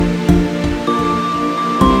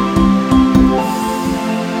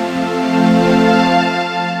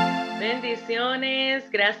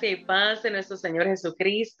gracia y paz de nuestro Señor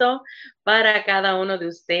Jesucristo para cada uno de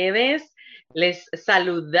ustedes. Les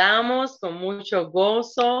saludamos con mucho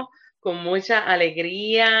gozo, con mucha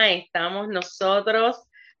alegría. Estamos nosotros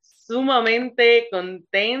sumamente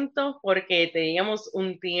contentos porque teníamos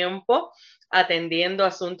un tiempo atendiendo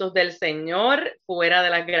asuntos del Señor fuera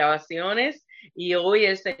de las grabaciones y hoy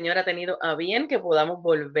el Señor ha tenido a bien que podamos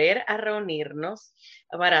volver a reunirnos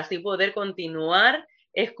para así poder continuar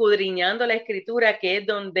escudriñando la escritura, que es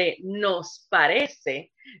donde nos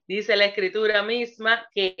parece, dice la escritura misma,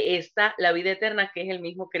 que está la vida eterna, que es el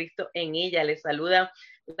mismo Cristo en ella. Les saluda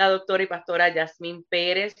la doctora y pastora Jasmine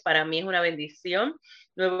Pérez. Para mí es una bendición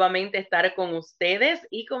nuevamente estar con ustedes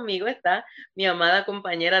y conmigo está mi amada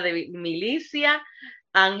compañera de milicia,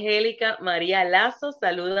 Angelica María Lasso.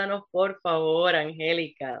 Salúdanos, por favor,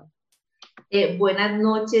 Angélica. Buenas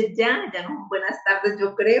noches ya no son buenas tardes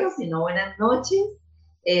yo creo, sino buenas noches.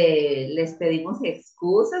 Les pedimos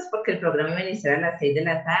excusas porque el programa iba a iniciar a las 6 de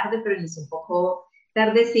la tarde, pero inició un poco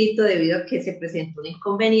tardecito debido a que se presentó un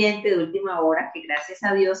inconveniente de última hora que gracias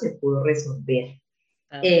a Dios se pudo resolver.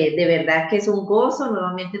 De verdad que es un gozo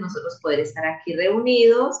nuevamente nosotros poder estar aquí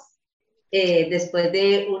reunidos después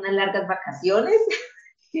de unas largas vacaciones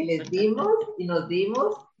que les dimos y nos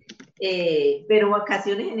dimos. Pero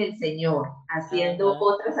vacaciones en el Señor, haciendo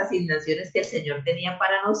otras asignaciones que el Señor tenía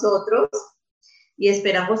para nosotros, y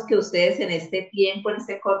esperamos que ustedes en este tiempo, en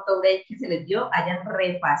este corto break que se les dio, hayan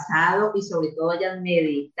repasado y sobre todo hayan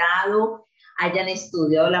meditado, hayan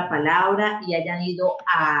estudiado la palabra y hayan ido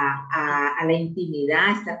a la intimidad,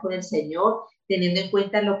 a estar con el Señor, teniendo en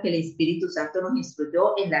cuenta lo que el Espíritu Santo nos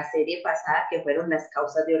instruyó en la serie pasada, que fueron las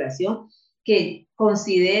causas de oración, que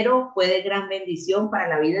considero fue de gran bendición para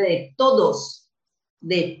la vida de todos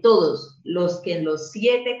los que en los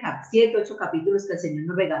 8 capítulos que el Señor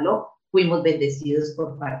nos regaló, fuimos bendecidos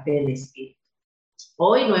por parte del Espíritu.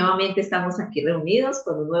 Hoy nuevamente estamos aquí reunidos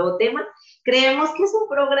con un nuevo tema. Creemos que es un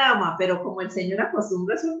programa, pero como el Señor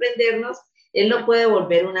acostumbra a sorprendernos, Él lo puede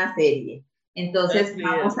volver una serie. Entonces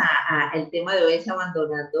vamos el tema de hoy es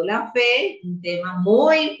Abandonando la Fe, un tema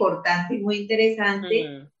muy importante y muy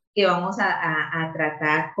interesante que vamos a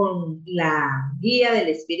tratar con la guía del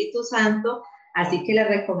Espíritu Santo. Así que la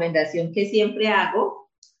recomendación que siempre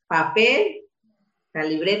hago, papel, la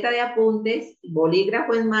libreta de apuntes,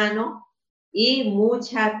 bolígrafo en mano y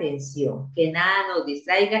mucha atención, que nada nos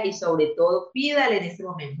distraiga y sobre todo pídale en este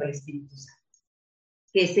momento al Espíritu Santo,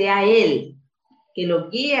 que sea Él, que lo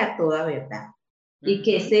guíe a toda verdad y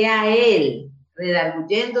que sea Él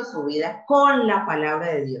redarguyendo su vida con la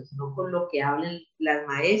palabra de Dios, no con lo que hablen las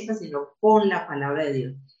maestras, sino con la palabra de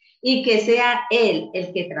Dios. Y que sea Él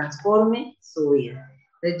el que transforme su vida.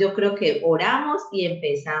 Entonces yo creo que oramos y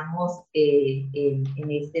empezamos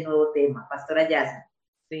en este nuevo tema. Pastora Jasmine.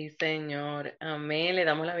 Sí, Señor. Amén. Le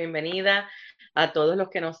damos la bienvenida a todos los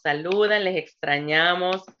que nos saludan. Les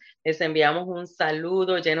extrañamos. Les enviamos un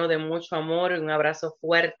saludo lleno de mucho amor y un abrazo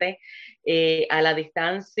fuerte a la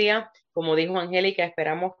distancia. Como dijo Angélica,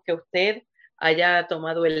 esperamos que usted haya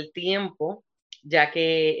tomado el tiempo, ya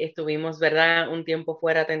que estuvimos, ¿verdad?, un tiempo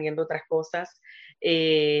fuera atendiendo otras cosas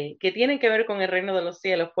que tienen que ver con el reino de los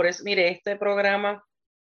cielos. Por eso, mire, este programa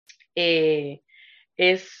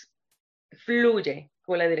fluye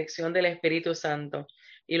con la dirección del Espíritu Santo.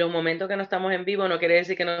 Y los momentos que no estamos en vivo no quiere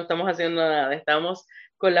decir que no estamos haciendo nada, estamos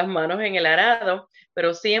con las manos en el arado,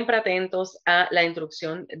 pero siempre atentos a la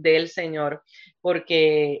instrucción del Señor,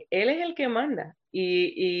 porque Él es el que manda.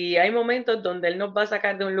 Y hay momentos donde Él nos va a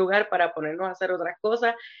sacar de un lugar para ponernos a hacer otras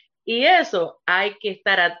cosas, y eso hay que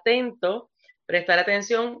estar atento, prestar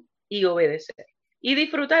atención y obedecer. Y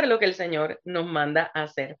disfrutar lo que el Señor nos manda a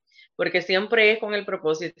hacer, porque siempre es con el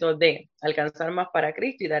propósito de alcanzar más para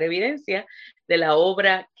Cristo y dar evidencia de la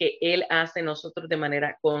obra que Él hace en nosotros de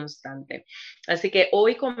manera constante. Así que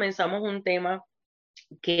hoy comenzamos un tema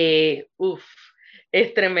que,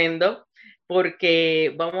 es tremendo,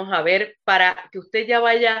 porque vamos a ver, para que usted ya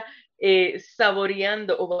vaya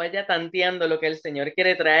saboreando o vaya tanteando lo que el Señor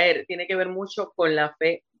quiere traer, tiene que ver mucho con la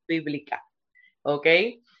fe bíblica, ¿ok?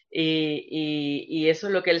 Y eso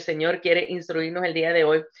es lo que el Señor quiere instruirnos el día de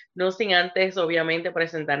hoy, no sin antes, obviamente,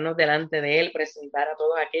 presentarnos delante de Él, presentar a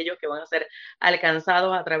todos aquellos que van a ser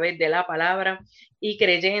alcanzados a través de la palabra y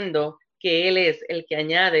creyendo que Él es el que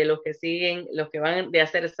añade los que siguen, los que van de a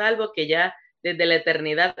ser salvos, que ya desde la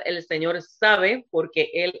eternidad el Señor sabe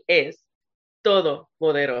porque Él es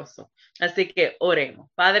todopoderoso. Así que oremos.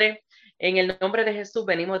 Padre, en el nombre de Jesús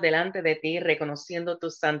venimos delante de ti reconociendo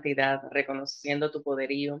tu santidad, reconociendo tu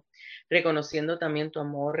poderío, reconociendo también tu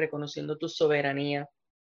amor, reconociendo tu soberanía,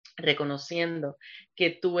 reconociendo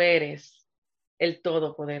que tú eres el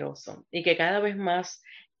Todopoderoso, y que cada vez más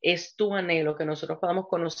es tu anhelo que nosotros podamos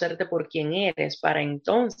conocerte por quien eres, para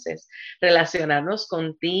entonces relacionarnos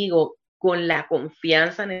contigo con la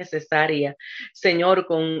confianza necesaria, Señor,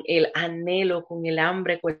 con el anhelo, con el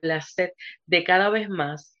hambre, con la sed de cada vez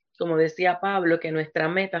más, como decía Pablo, que nuestra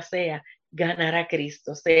meta sea ganar a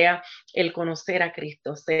Cristo, sea el conocer a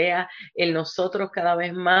Cristo, sea el nosotros cada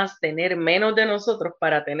vez más tener menos de nosotros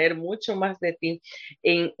para tener mucho más de ti,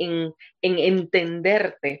 en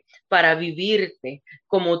entenderte, para vivirte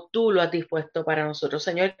como tú lo has dispuesto para nosotros.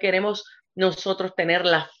 Señor, queremos nosotros tener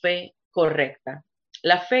la fe correcta,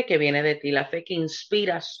 la fe que viene de ti, la fe que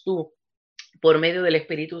inspiras tú por medio del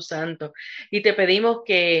Espíritu Santo. Y te pedimos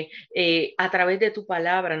que a través de tu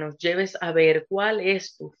palabra nos lleves a ver cuál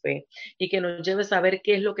es tu fe y que nos lleves a ver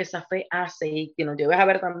qué es lo que esa fe hace y que nos lleves a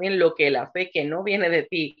ver también lo que la fe que no viene de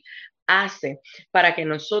ti hace, para que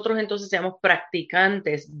nosotros entonces seamos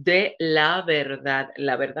practicantes de la verdad.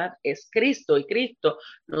 La verdad es Cristo y Cristo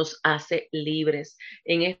nos hace libres.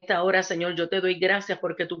 En esta hora, Señor, yo te doy gracias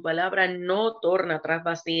porque tu palabra no torna atrás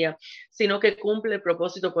vacía, sino que cumple el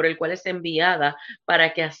propósito por el cual es enviada,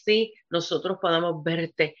 para que así nosotros podamos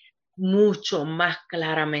verte mucho más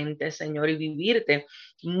claramente, Señor, y vivirte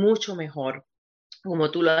mucho mejor,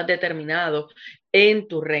 como tú lo has determinado en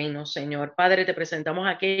tu reino, Señor. Padre, te presentamos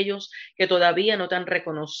a aquellos que todavía no te han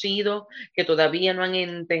reconocido, que todavía no han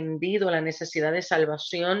entendido la necesidad de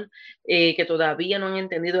salvación, que todavía no han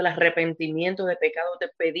entendido el arrepentimiento de pecado. Te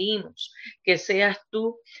pedimos que seas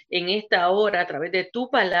tú en esta hora, a través de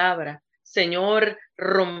tu palabra, Señor,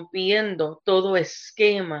 rompiendo todo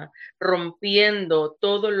esquema, rompiendo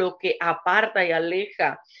todo lo que aparta y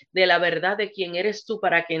aleja de la verdad de quién eres tú,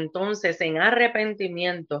 para que entonces en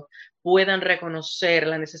arrepentimiento puedan reconocer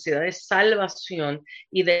la necesidad de salvación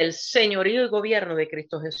y del señorío y gobierno de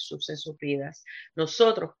Cristo Jesús en sus vidas.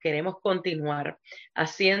 Nosotros queremos continuar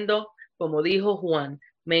haciendo, como dijo Juan,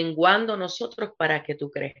 menguando nosotros para que tú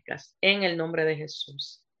crezcas. En el nombre de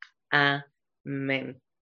Jesús. Amén.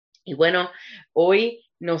 Y bueno, hoy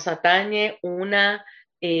nos atañe una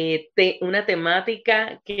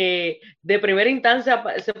temática que de primera instancia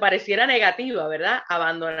se pareciera negativa, ¿verdad?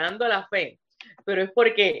 Abandonando la fe. Pero es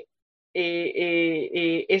porque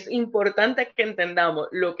es importante que entendamos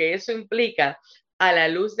lo que eso implica a la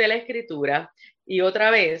luz de la Escritura, y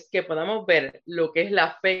otra vez que podamos ver lo que es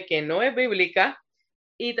la fe que no es bíblica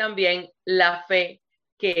y también la fe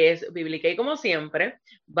que es bíblica. Y como siempre,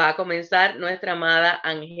 va a comenzar nuestra amada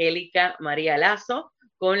Angelica María Lasso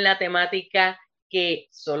con la temática que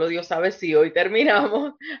solo Dios sabe si hoy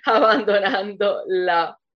terminamos, abandonando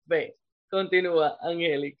la fe. Continúa,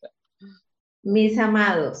 Angélica. Mis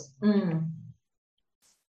amados,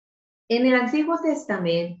 en el Antiguo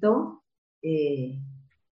Testamento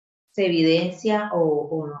se evidencia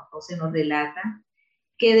o se nos relata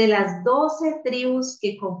que de las 12 tribus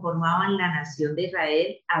que conformaban la nación de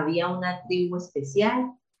Israel, había una tribu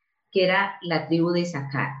especial, que era la tribu de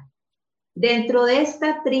Isaacar. Dentro de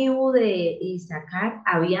esta tribu de Isaacar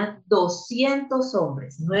había 200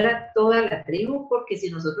 hombres, no era toda la tribu, porque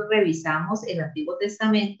si nosotros revisamos el Antiguo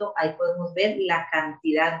Testamento, ahí podemos ver la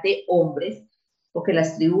cantidad de hombres, porque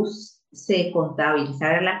las tribus se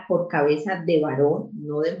contabilizaban por cabeza de varón,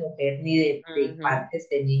 no de mujer ni de partes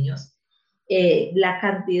de niños, la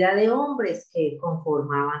cantidad de hombres que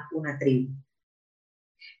conformaban una tribu.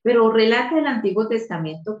 Pero relata el Antiguo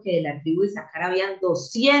Testamento que de la tribu de Isaacar habían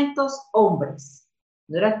 200 hombres,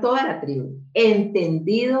 no era toda la tribu,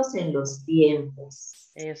 entendidos en los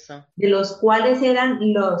tiempos. Eso. De los cuales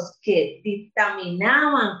eran los que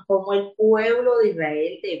dictaminaban cómo el pueblo de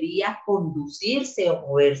Israel debía conducirse o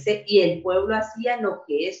moverse, y el pueblo hacía lo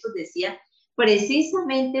que estos decían,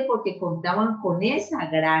 precisamente porque contaban con esa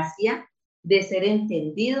gracia de ser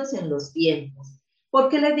entendidos en los tiempos. ¿Por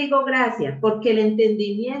qué les digo gracia? Porque el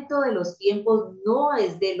entendimiento de los tiempos no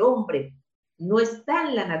es del hombre, no está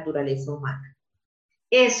en la naturaleza humana.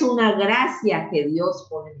 Es una gracia que Dios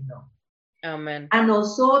pone en el hombre. Amén. A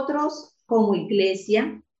nosotros como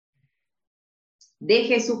iglesia de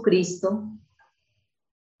Jesucristo,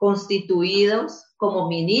 constituidos como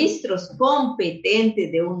ministros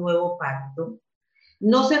competentes de un nuevo pacto,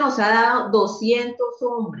 no se nos ha dado 200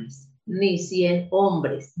 hombres, ni 100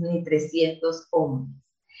 hombres, ni 300 hombres.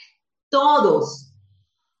 Todos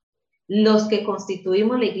los que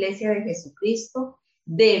constituimos la iglesia de Jesucristo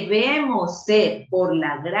debemos ser, por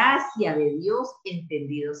la gracia de Dios,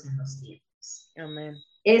 entendidos en los tiempos. Amén.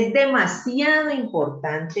 Es demasiado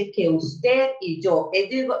importante que usted y yo,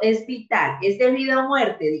 es vital, es de vida o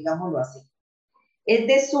muerte, digámoslo así. Es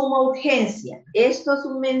de suma urgencia. Esto es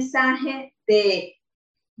un mensaje de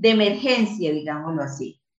emergencia, digámoslo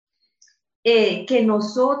así. que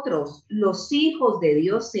nosotros, los hijos de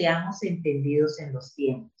Dios, seamos entendidos en los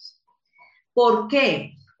tiempos. ¿Por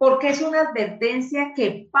qué? Porque es una advertencia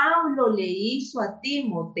que Pablo le hizo a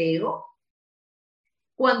Timoteo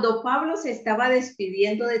cuando Pablo se estaba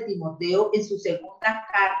despidiendo de Timoteo en su segunda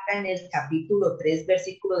carta, en el capítulo 3,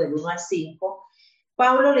 versículo del 1 al 5.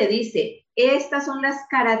 Pablo le dice, estas son las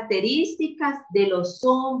características de los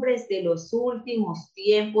hombres de los últimos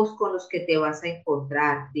tiempos con los que te vas a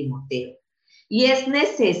encontrar, Timoteo. Y es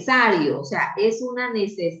necesario, o sea, es una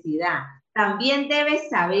necesidad. También debes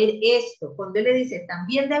saber esto. Cuando él le dice,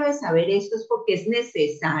 también debes saber esto, es porque es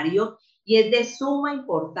necesario y es de suma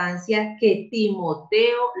importancia que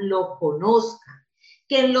Timoteo lo conozca.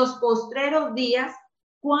 Que en los postreros días,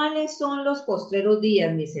 ¿cuáles son los postreros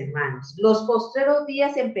días, mis hermanos? Los postreros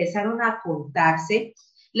días empezaron a contarse.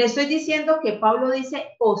 Le estoy diciendo que Pablo dice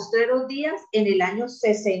postreros días en el año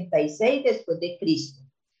 66 después de Cristo.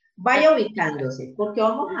 Vaya ubicándose, porque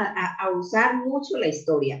vamos a usar mucho la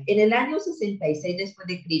historia. En el año 66 después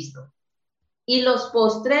de Cristo. Y los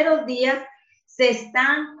postreros días se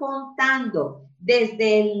están contando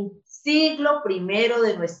desde el siglo primero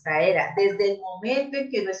de nuestra era, desde el momento en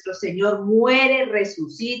que nuestro Señor muere,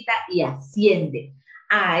 resucita y asciende.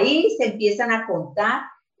 Ahí se empiezan a contar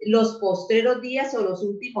los postreros días o los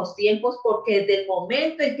últimos tiempos, porque desde el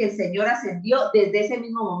momento en que el Señor ascendió, desde ese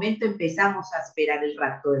mismo momento empezamos a esperar el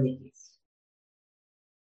rapto de la iglesia.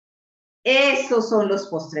 Esos son los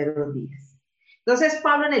postreros días. Entonces,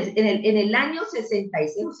 Pablo en el año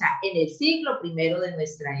 66, o sea, en el siglo primero de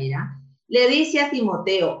nuestra era, le dice a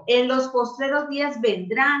Timoteo, en los postreros días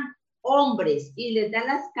vendrán hombres, y les da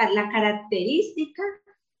la característica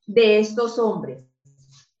de estos hombres.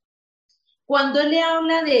 Cuando él le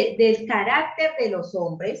habla del carácter de los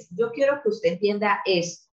hombres, yo quiero que usted entienda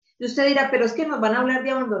esto. Y usted dirá, pero es que nos van a hablar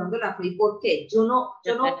de abandonando la fe, ¿por qué? Yo no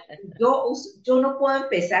puedo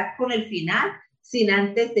empezar con el final sin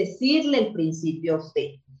antes decirle el principio a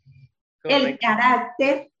usted. Correcto. El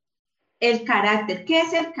carácter, ¿qué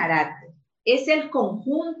es el carácter? Es el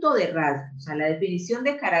conjunto de rasgos. O sea, la definición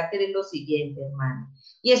de carácter es lo siguiente, hermano.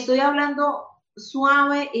 Y estoy hablando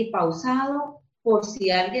suave y pausado por si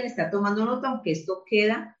alguien está tomando nota, aunque esto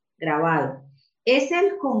queda grabado. Es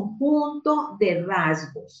el conjunto de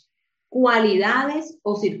rasgos, cualidades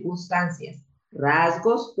o circunstancias.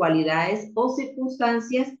 Rasgos, cualidades o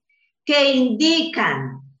circunstancias que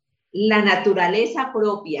indican la naturaleza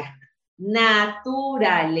propia de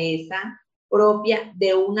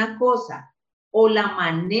una cosa o la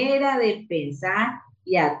manera de pensar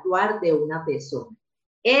y actuar de una persona.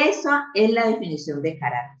 Esa es la definición de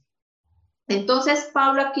carácter. Entonces,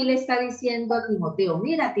 Pablo aquí le está diciendo a Timoteo,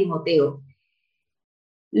 mira, Timoteo,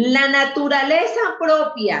 la naturaleza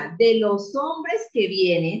propia de los hombres que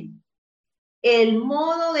vienen, el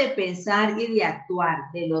modo de pensar y de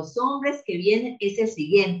actuar de los hombres que vienen es el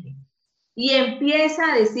siguiente. Y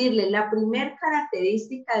empieza a decirle, la primera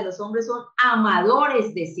característica de los hombres son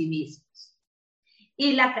amadores de sí mismos.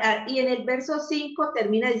 Y en el verso 5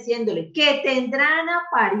 termina diciéndole que tendrán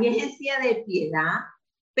apariencia de piedad,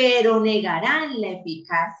 pero negarán la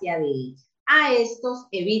eficacia de ella. A estos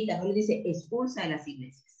evita, no le dice, expulsa de las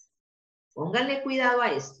iglesias. Pónganle cuidado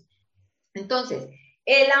a esto. Entonces,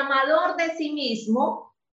 el amador de sí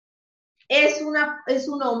mismo es un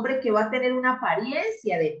hombre que va a tener una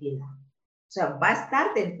apariencia de piedad. O sea, va a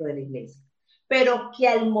estar dentro de la iglesia, pero que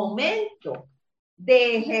al momento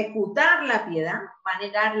de ejecutar la piedad va a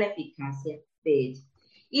negar la eficacia de ella.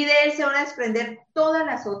 Y de él se van a desprender todas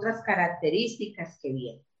las otras características que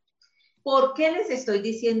vienen. ¿Por qué les estoy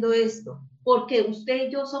diciendo esto? Porque usted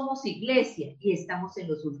y yo somos iglesia y estamos en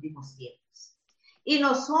los últimos tiempos. Y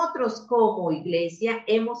nosotros como iglesia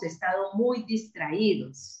hemos estado muy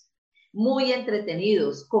distraídos, muy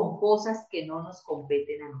entretenidos con cosas que no nos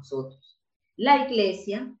competen a nosotros. La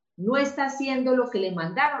iglesia no está haciendo lo que le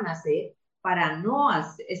mandaron a hacer no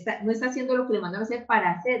está haciendo lo que le mandaron a hacer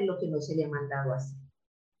para hacer lo que no se le ha mandado a hacer.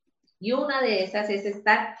 Y una de esas es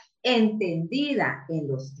estar entendida en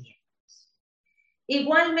los tiempos.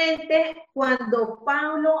 Igualmente, cuando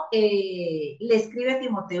Pablo le escribe a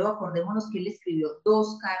Timoteo, acordémonos que él escribió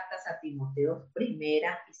 2 cartas a Timoteo,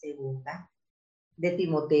 primera y segunda de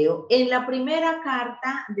Timoteo. En la primera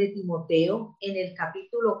carta de Timoteo, en el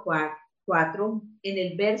capítulo 4, en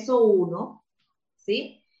el verso 1,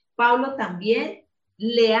 ¿sí? Pablo también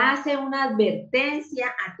le hace una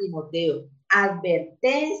advertencia a Timoteo,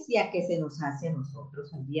 advertencia que se nos hace a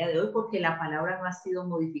nosotros al día de hoy, porque la palabra no ha sido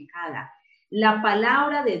modificada. La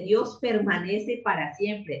palabra de Dios permanece para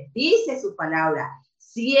siempre. Dice su palabra,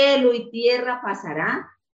 cielo y tierra pasarán,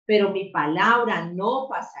 pero mi palabra no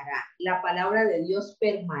pasará. La palabra de Dios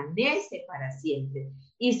permanece para siempre.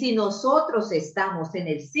 Y si nosotros estamos en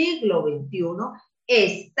el siglo XXI,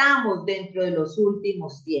 estamos dentro de los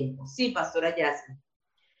últimos tiempos. Sí, Pastora Jasmine.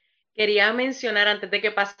 Quería mencionar, antes de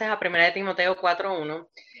que pases a 1 de Timoteo 4:1,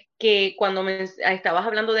 que cuando estabas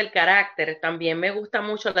hablando del carácter, también me gusta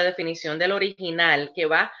mucho la definición del original, que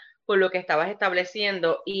va con lo que estabas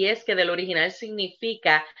estableciendo, y es que del original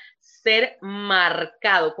significa ser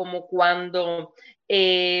marcado, como cuando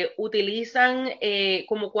utilizan,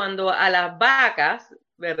 como cuando a las vacas,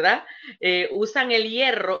 ¿verdad? Usan el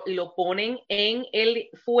hierro y lo ponen en el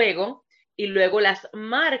fuego y luego las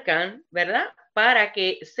marcan, ¿verdad? Para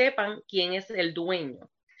que sepan quién es el dueño.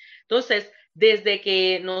 Entonces, desde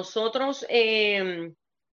que nosotros en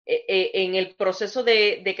el proceso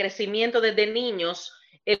de crecimiento desde niños,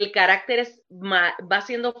 el carácter va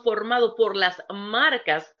siendo formado por las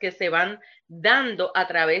marcas que se van dando a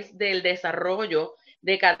través del desarrollo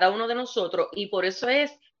de cada uno de nosotros, y por eso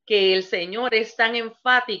es que el Señor es tan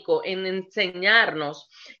enfático en enseñarnos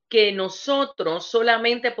que nosotros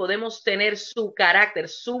solamente podemos tener su carácter,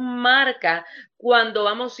 su marca, cuando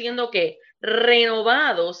vamos siendo que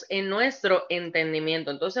renovados en nuestro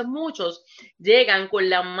entendimiento. Entonces muchos llegan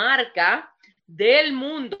con la marca del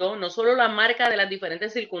mundo, no solo la marca de las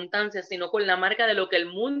diferentes circunstancias, sino con la marca de lo que el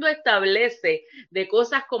mundo establece, de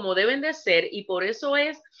cosas como deben de ser, y por eso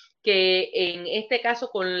es que en este caso,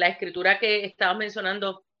 con la escritura que estabas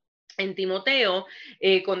mencionando en Timoteo,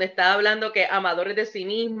 cuando está hablando que amadores de sí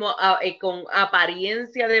mismo, con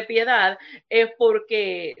apariencia de piedad, es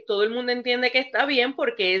porque todo el mundo entiende que está bien,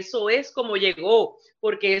 porque eso es como llegó,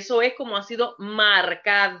 porque eso es como ha sido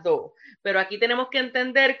marcado. Pero aquí tenemos que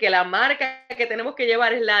entender que la marca que tenemos que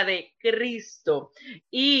llevar es la de Cristo,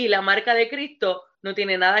 y la marca de Cristo no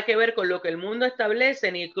tiene nada que ver con lo que el mundo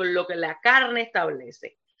establece ni con lo que la carne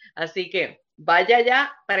establece. Así que vaya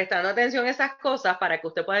ya prestando atención a esas cosas para que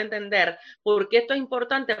usted pueda entender por qué esto es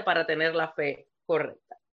importante para tener la fe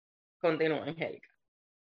correcta. Continúa, Angelica.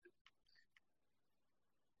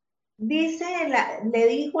 Dice, le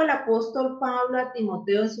dijo el apóstol Pablo a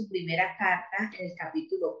Timoteo en su primera carta, en el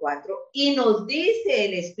capítulo 4, y nos dice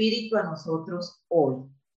el Espíritu a nosotros hoy.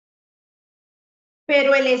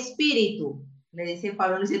 Pero el Espíritu, le dice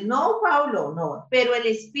Pablo, le dice, no, Pablo, no, pero el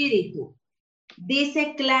Espíritu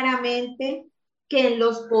dice claramente que en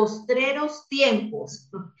los postreros tiempos,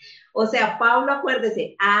 o sea, Pablo,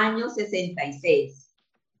 acuérdese, año 66,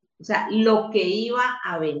 o sea, lo que iba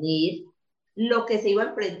a venir, lo que se iba a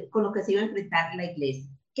enfrentar, con lo que se iba a enfrentar la iglesia,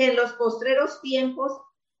 que en los postreros tiempos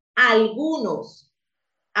algunos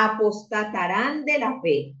apostatarán de la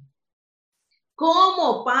fe.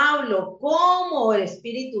 ¿Cómo, Pablo? ¿Cómo el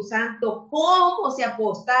Espíritu Santo? ¿Cómo se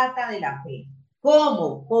apostata de la fe?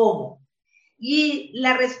 ¿Cómo? ¿Cómo? Y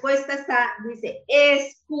la respuesta está, dice,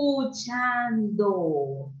 escuchando.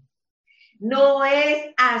 No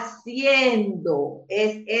es haciendo,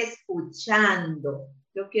 es escuchando.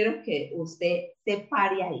 Yo quiero que usted se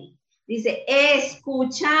pare ahí. Dice,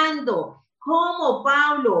 escuchando. ¿Cómo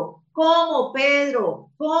Pablo? ¿Cómo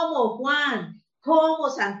Pedro? ¿Cómo Juan? ¿Cómo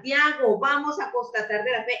Santiago? Vamos a constatar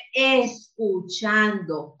de la fe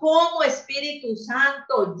escuchando. ¿Cómo Espíritu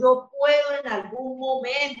Santo yo puedo en algún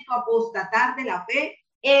momento apostatar de la fe?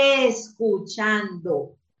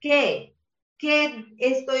 Escuchando. ¿Qué? ¿Qué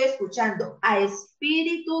estoy escuchando? A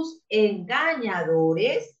espíritus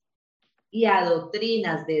engañadores y a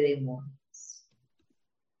doctrinas de demonios.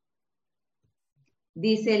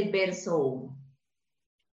 Dice el verso 1.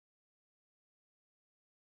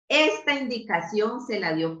 Esta indicación se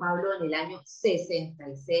la dio Pablo en el año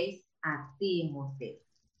 66 a Timoteo.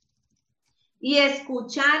 Y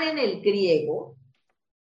escuchar en el griego,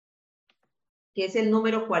 que es el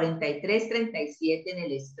número 4337 en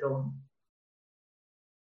el Strong,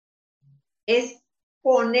 es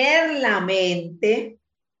poner la mente,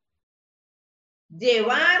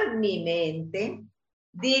 llevar mi mente,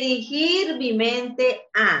 dirigir mi mente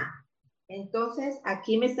a. Entonces,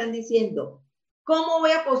 aquí me están diciendo, ¿cómo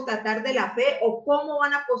voy a apostatar de la fe o cómo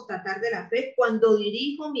van a apostatar de la fe cuando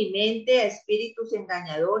dirijo mi mente a espíritus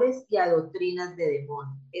engañadores y a doctrinas de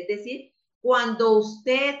demonios? Es decir, cuando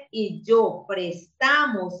usted y yo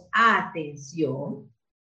prestamos atención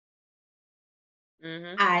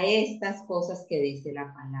a estas cosas que dice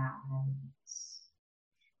la palabra de Dios.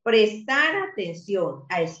 Prestar atención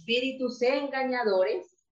a espíritus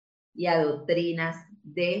engañadores y a doctrinas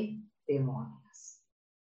de demonios.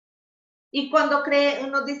 Y cuando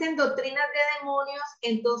nos dicen doctrinas de demonios,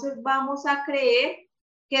 entonces vamos a creer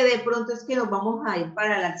que de pronto es que nos vamos a ir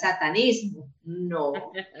para el satanismo. No.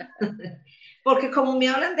 Porque como me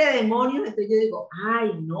hablan de demonios, entonces yo digo,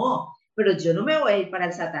 ay, no, pero yo no me voy a ir para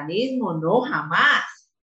el satanismo, no,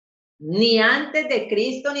 jamás. Ni antes de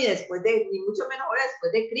Cristo, ni después ni mucho menos ahora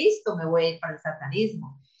después de Cristo me voy a ir para el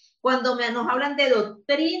satanismo. Cuando nos hablan de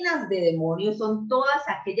doctrinas de demonios, son todas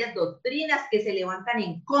aquellas doctrinas que se levantan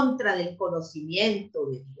en contra del conocimiento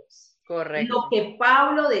de Dios. Correcto. Lo que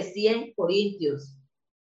Pablo decía en Corintios,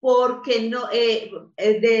 porque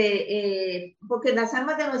porque las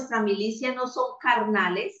armas de nuestra milicia no son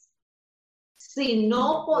carnales,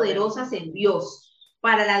 sino poderosas en Dios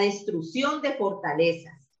para la destrucción de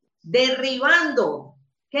fortalezas, derribando.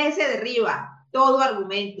 ¿Qué se derriba? Todo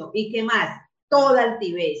argumento. ¿Y qué más? Toda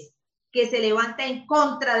altivez que se levanta en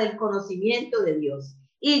contra del conocimiento de Dios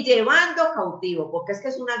y llevando cautivo, porque es que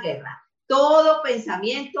es una guerra, todo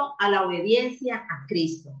pensamiento a la obediencia a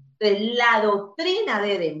Cristo. Entonces, la doctrina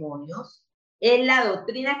de demonios es la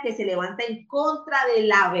doctrina que se levanta en contra de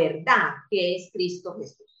la verdad que es Cristo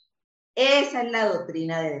Jesús. Esa es la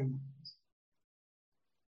doctrina de demonios.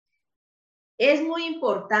 Es muy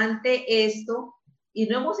importante esto, y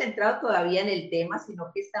no hemos entrado todavía en el tema,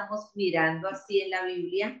 sino que estamos mirando así en la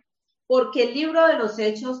Biblia, porque el libro de los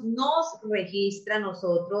Hechos nos registra a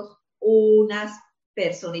nosotros unas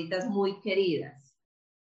personitas muy queridas.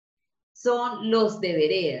 Son los de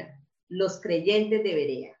Berea, los creyentes de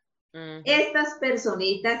Berea. Estas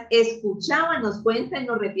personitas escuchaban, nos cuenta y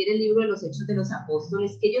nos refiere el libro de los Hechos de los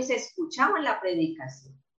Apóstoles, que ellos escuchaban la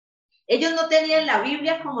predicación. Ellos no tenían la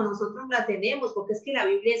Biblia como nosotros la tenemos, porque es que la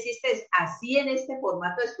Biblia existe así en este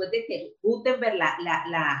formato después de que Gutenberg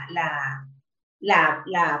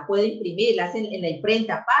la puede imprimir, la hacen en la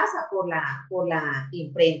imprenta, pasa por la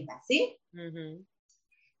imprenta, ¿sí?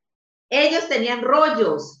 Ellos tenían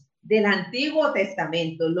rollos del Antiguo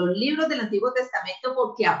Testamento, los libros del Antiguo Testamento,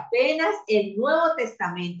 porque apenas el Nuevo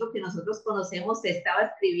Testamento que nosotros conocemos se estaba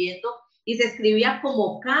escribiendo y se escribía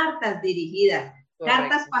como cartas dirigidas. Correcto.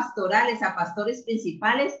 Cartas pastorales a pastores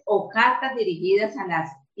principales o cartas dirigidas a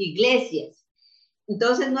las iglesias.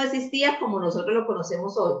 Entonces no existía como nosotros lo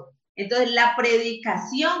conocemos hoy. Entonces la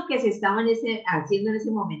predicación que se estaba haciendo en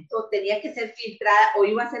ese momento tenía que ser filtrada o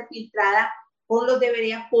iba a ser filtrada por los de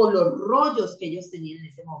Berea, por los rollos que ellos tenían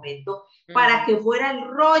en ese momento, para que fuera el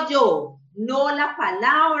rollo, no la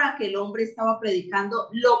palabra que el hombre estaba predicando,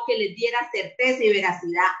 lo que les diera certeza y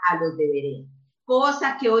veracidad a los de Berea.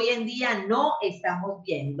 Cosa que hoy en día no estamos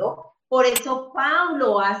viendo. Por eso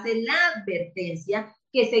Pablo hace la advertencia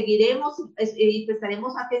que seguiremos y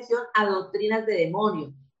prestaremos atención a doctrinas de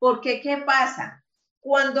demonio. Porque, ¿qué pasa?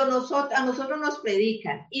 Cuando a nosotros nos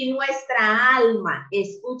predican y nuestra alma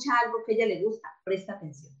escucha algo que a ella le gusta, presta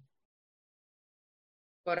atención.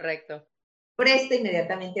 Correcto. Presta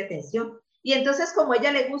inmediatamente atención. Y entonces, como a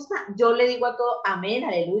ella le gusta, yo le digo a todo, amén,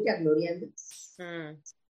 aleluya, gloria a Dios.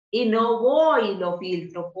 Y no voy y lo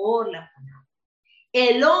filtro por la palabra.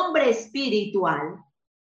 El hombre espiritual,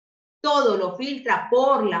 todo lo filtra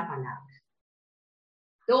por la palabra.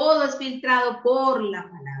 Todo es filtrado por la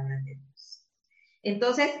palabra de Dios.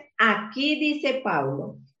 Entonces, aquí dice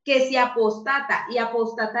Pablo que si apostata, y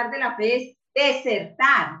apostatar de la fe es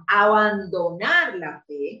desertar, abandonar la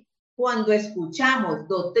fe, cuando escuchamos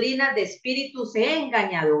doctrinas de espíritus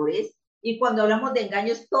engañadores, y cuando hablamos de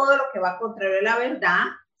engaños, todo lo que va contrario a la verdad,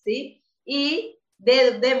 ¿sí? Y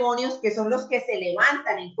de demonios que son los que se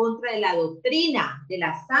levantan en contra de la doctrina, de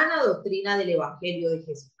la sana doctrina del Evangelio de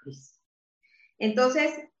Jesucristo.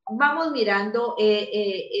 Entonces, vamos mirando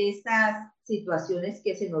estas situaciones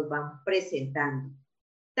que se nos van presentando.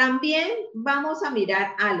 También vamos a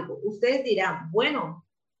mirar algo. Ustedes dirán, bueno,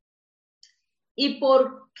 ¿y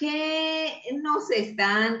por qué nos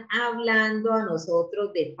están hablando a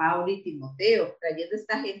nosotros de Pablo y Timoteo, trayendo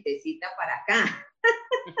esta gentecita para acá?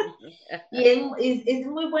 Y es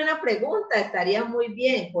muy buena pregunta, estaría muy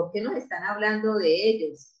bien. ¿Por qué nos están hablando de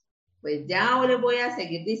ellos? Pues ya ahora les voy a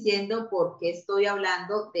seguir diciendo por qué estoy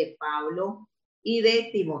hablando de Pablo y de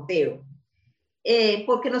Timoteo.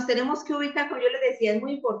 Porque nos tenemos que ubicar, como yo les decía, es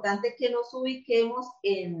muy importante que nos ubiquemos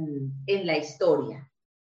en la historia.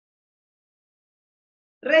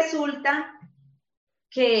 Resulta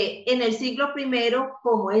que en el siglo I,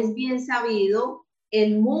 como es bien sabido,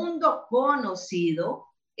 el mundo conocido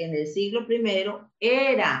en el siglo I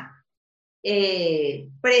era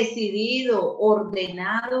presidido,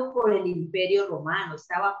 ordenado por el Imperio Romano,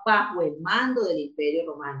 estaba bajo el mando del Imperio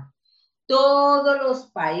Romano. Todos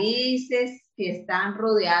los países que están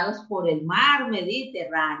rodeados por el mar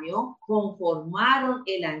Mediterráneo conformaron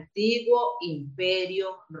el antiguo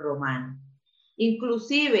Imperio Romano.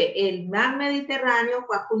 Inclusive el mar Mediterráneo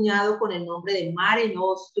fue acuñado con el nombre de Mare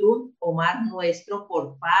Nostrum o Mar Nuestro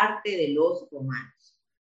por parte de los romanos.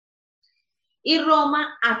 Y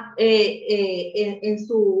Roma, en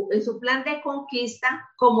su plan de conquista,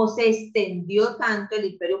 como se extendió tanto, el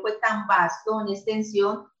imperio fue tan vasto en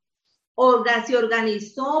extensión, se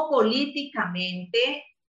organizó políticamente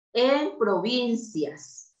en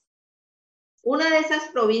provincias. Una de esas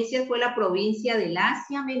provincias fue la provincia del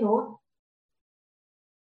Asia Menor,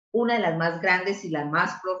 una de las más grandes y las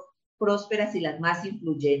más prósperas y las más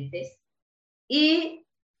influyentes. Y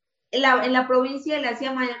en la provincia del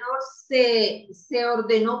Asia Menor se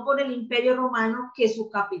ordenó por el Imperio Romano que su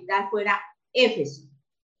capital fuera Éfeso,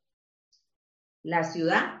 la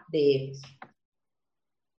ciudad de Éfeso.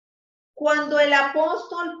 Cuando el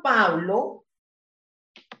apóstol Pablo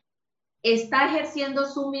está ejerciendo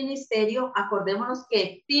su ministerio, acordémonos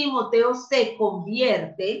que Timoteo se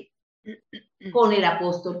convierte con el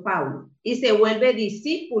apóstol Pablo y se vuelve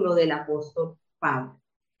discípulo del apóstol Pablo.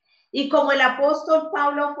 Y como el apóstol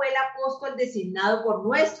Pablo fue el apóstol designado por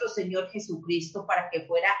nuestro Señor Jesucristo para que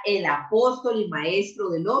fuera el apóstol y maestro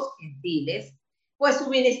de los gentiles, pues su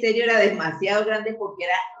ministerio era demasiado grande porque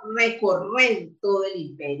era recorrer todo el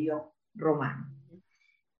imperio romano.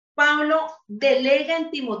 Pablo delega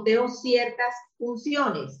en Timoteo ciertas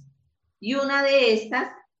funciones y una de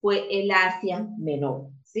estas fue el Asia Menor,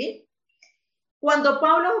 ¿sí? Cuando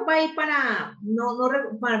Pablo va a ir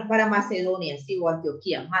para Macedonia, sí, o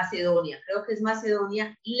Antioquía, Macedonia, creo que es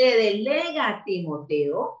Macedonia, le delega a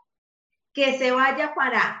Timoteo que se vaya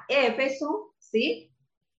para Éfeso, ¿sí?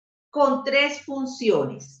 Con 3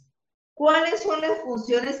 funciones. ¿Cuáles son las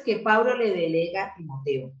funciones que Pablo le delega a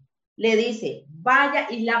Timoteo? Le dice, vaya,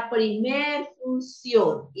 y la primer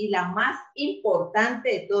función y la más importante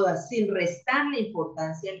de todas, sin restarle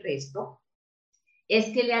importancia al resto, es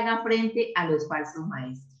que le haga frente a los falsos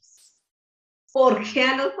maestros. ¿Por qué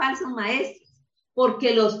a los falsos maestros?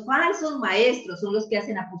 Porque los falsos maestros son los que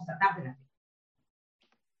hacen apostatar de la fe.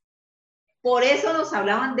 Por eso nos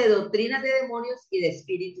hablaban de doctrinas de demonios y de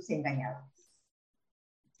espíritus engañadores.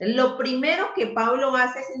 Lo primero que Pablo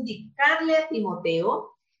hace es indicarle a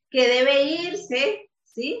Timoteo que debe irse,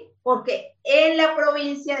 ¿sí? Porque en la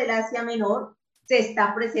provincia del Asia Menor se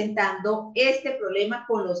está presentando este problema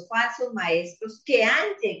con los falsos maestros que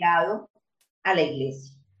han llegado a la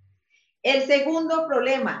iglesia. El segundo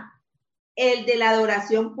problema, el de la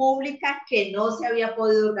adoración pública que no se había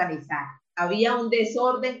podido organizar. Había un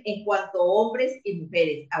desorden en cuanto a hombres y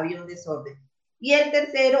mujeres, había un desorden. Y el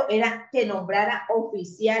tercero era que nombrara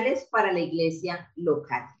oficiales para la iglesia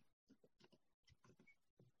local.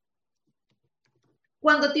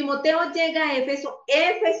 Cuando Timoteo llega a Éfeso,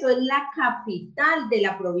 Éfeso es la capital de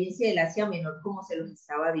la provincia del Asia Menor, como se los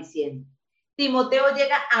estaba diciendo. Timoteo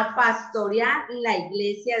llega a pastorear la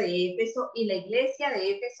iglesia de Éfeso y la iglesia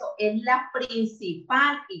de Éfeso es la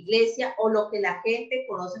principal iglesia o lo que la gente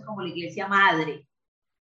conoce como la iglesia madre,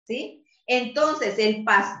 ¿sí? Entonces, el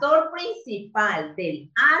pastor principal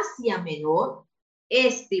del Asia Menor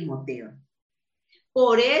es Timoteo.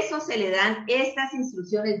 Por eso se le dan estas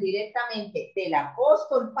instrucciones directamente del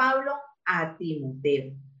apóstol Pablo a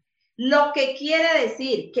Timoteo. Lo que quiere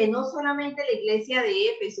decir que no solamente la iglesia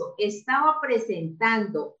de Éfeso estaba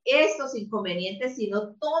presentando estos inconvenientes,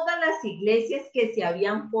 sino todas las iglesias que se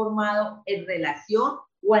habían formado en relación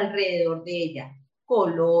o alrededor de ella.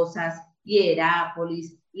 Colosas,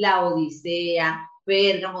 Hierápolis, Laodicea,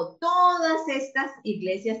 Pérgamo, todas estas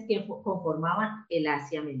iglesias que conformaban el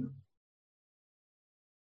Asia Menor.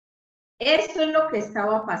 Esto es lo que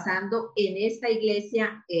estaba pasando en esta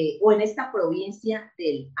iglesia o en esta provincia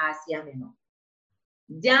del Asia Menor.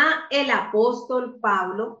 Ya el apóstol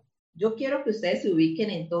Pablo, yo quiero que ustedes se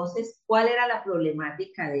ubiquen entonces cuál era la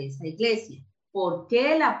problemática de esa iglesia. ¿Por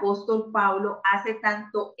qué el apóstol Pablo hace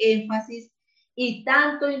tanto énfasis y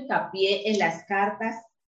tanto hincapié en las cartas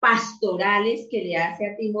pastorales que le hace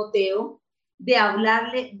a Timoteo de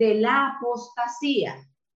hablarle de la apostasía?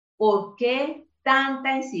 ¿Por qué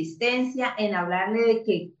tanta insistencia en hablarle de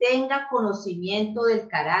que tenga conocimiento del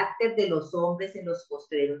carácter de los hombres en los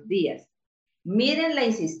postreros días? Miren la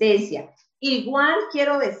insistencia. Igual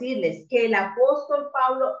quiero decirles que el apóstol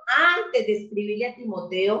Pablo, antes de escribirle a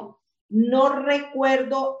Timoteo, no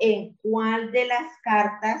recuerdo en cuál de las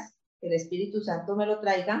cartas, que el Espíritu Santo me lo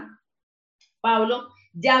traiga, Pablo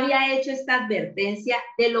ya había hecho esta advertencia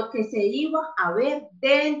de lo que se iba a ver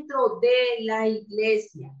dentro de la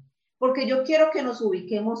iglesia. Porque yo quiero que nos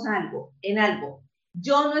ubiquemos en algo.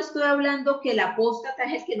 Yo no estoy hablando que el apóstata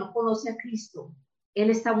es el que no conoce a Cristo. Él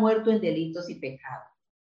está muerto en delitos y pecados.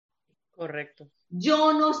 Correcto.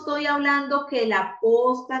 Yo no estoy hablando que el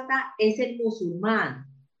apóstata es el musulmán.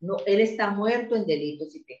 No, él está muerto en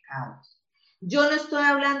delitos y pecados. Yo no estoy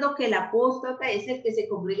hablando que el apóstata es el que se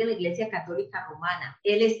congrega en la Iglesia Católica Romana.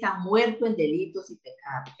 Él está muerto en delitos y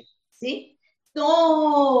pecados, ¿sí?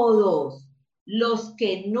 Todos los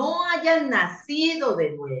que no hayan nacido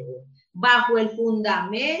de nuevo bajo el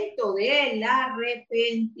fundamento del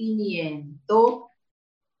arrepentimiento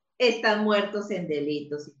están muertos en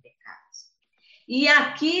delitos y pecados. Y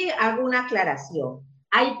aquí hago una aclaración.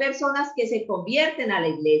 Hay personas que se convierten a la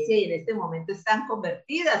iglesia y en este momento están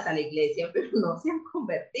convertidas a la iglesia, pero no se han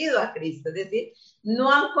convertido a Cristo, es decir,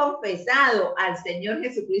 no han confesado al Señor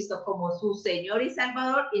Jesucristo como su Señor y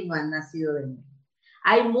Salvador y no han nacido de nuevo.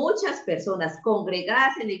 Hay muchas personas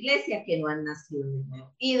congregadas en la iglesia que no han nacido de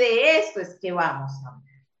nuevo. Y de esto es que vamos a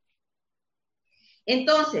hablar.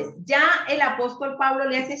 Entonces, ya el apóstol Pablo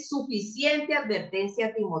le hace suficiente advertencia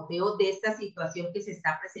a Timoteo de esta situación que se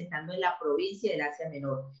está presentando en la provincia del Asia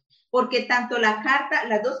Menor. Porque tanto las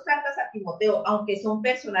dos cartas a Timoteo, aunque son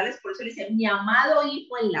personales, por eso le dice, mi amado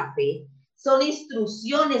hijo en la fe, son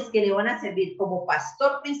instrucciones que le van a servir como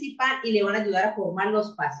pastor principal y le van a ayudar a formar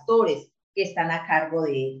los pastores que están a cargo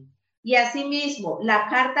de él. Y asimismo, la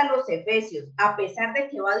carta a los Efesios, a pesar de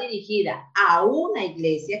que va dirigida a una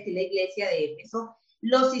iglesia, que es la iglesia de Éfeso,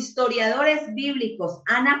 los historiadores bíblicos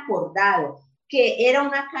han acordado que era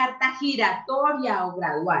una carta giratoria o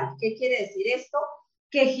gradual. ¿Qué quiere decir esto?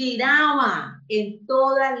 Que giraba en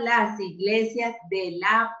todas las iglesias de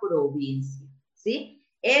la provincia, ¿sí?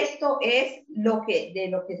 Esto es de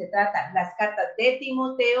lo que se trata, las cartas de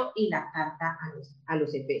Timoteo y la carta a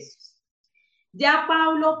los Efesios. Ya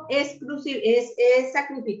Pablo es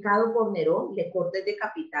sacrificado por Nerón, le corta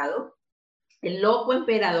decapitado, el loco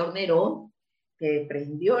emperador Nerón, que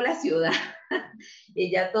prendió la ciudad, y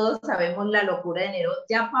ya todos sabemos la locura de Nerón.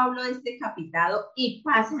 Ya Pablo es decapitado y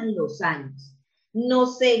pasan los años.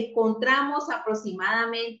 Nos encontramos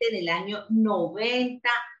aproximadamente en el año 90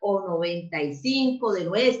 o 95 de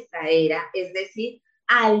nuestra era, es decir,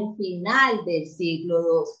 al final del siglo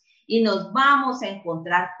II. Y nos vamos a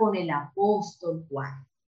encontrar con el apóstol Juan.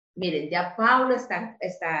 Miren, ya Pablo está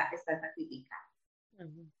sacrificado.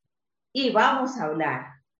 Y vamos a hablar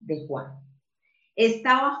de Juan.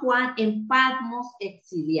 Estaba Juan en Patmos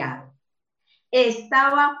exiliado.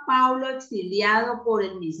 Estaba Pablo exiliado por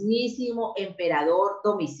el mismísimo emperador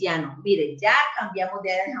Domiciano. Miren, ya cambiamos,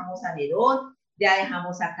 ya dejamos a Nerón, ya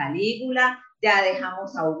dejamos a Calígula, ya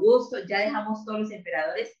dejamos a Augusto, ya dejamos todos los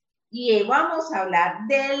emperadores y vamos a hablar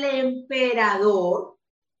del emperador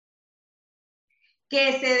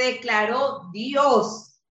que se declaró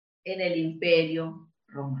Dios en el Imperio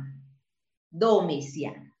Romano,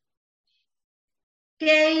 Domiciano.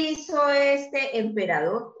 ¿Qué hizo este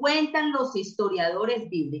emperador? Cuentan los historiadores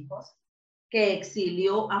bíblicos que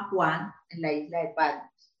exilió a Juan en la isla de Patmos.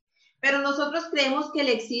 Pero nosotros creemos que el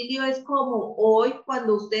exilio es como hoy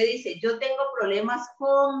cuando usted dice, yo tengo problemas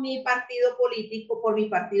con mi partido político, por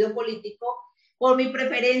mi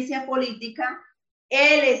preferencia política,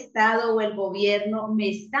 el Estado o el gobierno me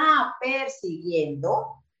está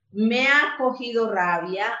persiguiendo, me ha cogido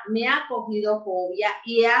rabia, me ha cogido fobia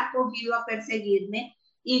y ha cogido a perseguirme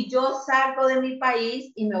y yo salgo de mi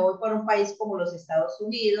país y me voy para un país como los Estados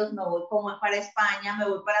Unidos, me voy como para España, me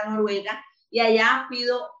voy para Noruega y allá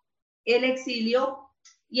pido el exilio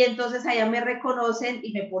y entonces allá me reconocen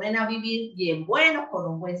y me ponen a vivir bien bueno,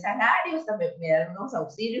 con un buen salario, hasta me dan unos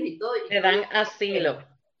auxilios y todo. Le dan asilo.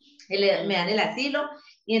 Me dan el asilo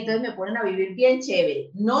y entonces me ponen a vivir bien chévere.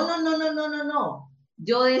 No.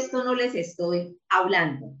 Yo de esto no les estoy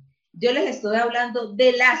hablando. Yo les estoy hablando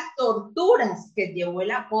de las torturas que llevó el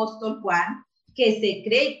apóstol Juan, que se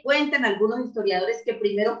cree y cuentan algunos historiadores que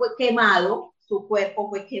primero fue quemado, su cuerpo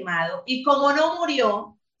fue quemado, y como no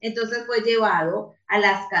murió, entonces fue llevado a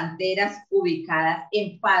las canteras ubicadas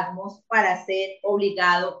en Patmos para ser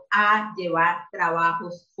obligado a llevar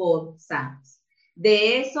trabajos forzados.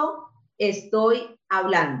 De eso estoy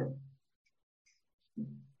hablando.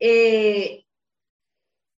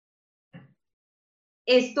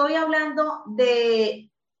 Estoy hablando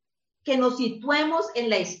de que nos situemos en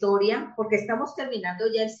la historia, porque estamos terminando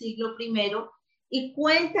ya el siglo I, y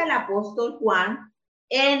cuenta el apóstol Juan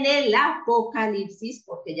en el Apocalipsis,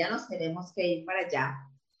 porque ya nos tenemos que ir para allá,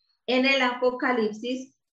 en el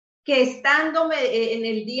Apocalipsis, que estando en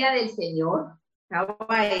el día del Señor,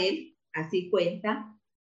 estaba él, así cuenta,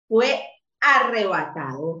 fue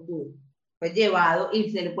arrebatado, fue llevado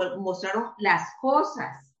y se le mostraron las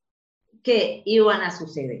cosas que iban a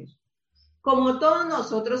suceder. Como todos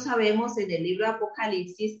nosotros sabemos, en el libro de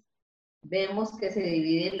Apocalipsis, vemos que se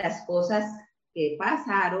dividen las cosas que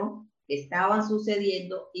pasaron, que estaban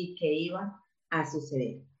sucediendo y que iban a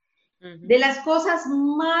suceder. De las cosas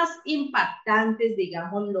más impactantes,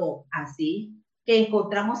 digámoslo así, que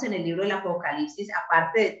encontramos en el libro del Apocalipsis,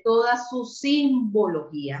 aparte de toda su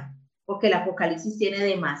simbología, porque el Apocalipsis tiene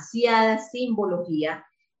demasiada simbología,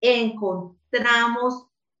 encontramos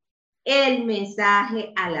el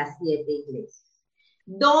mensaje a las 7 iglesias.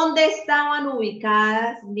 ¿Dónde estaban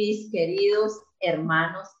ubicadas, mis queridos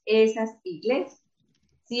hermanos, esas iglesias?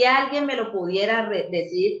 Si alguien me lo pudiera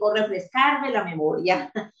decir o refrescarme la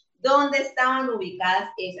memoria, ¿dónde estaban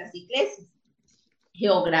ubicadas esas iglesias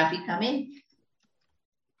geográficamente?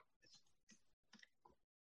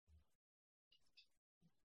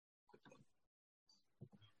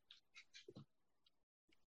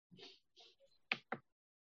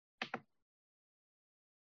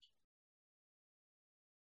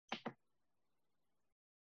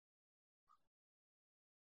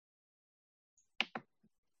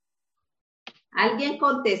 ¿Alguien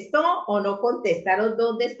contestó o no contestaron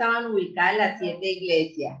dónde estaban ubicadas las 7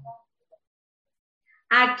 iglesias?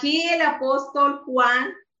 Aquí el apóstol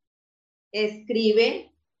Juan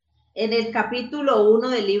escribe en el capítulo 1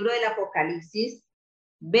 del libro del Apocalipsis,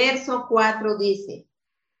 verso 4 dice,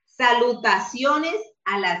 salutaciones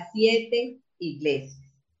a las 7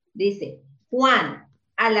 iglesias. Dice, Juan,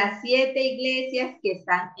 a las 7 iglesias que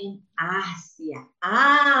están en Asia.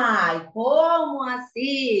 ¡Ay! ¿Cómo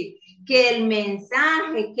así? Que el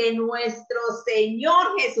mensaje que nuestro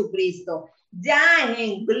Señor Jesucristo ya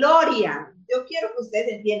en gloria, yo quiero que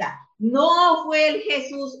ustedes entiendan, no fue el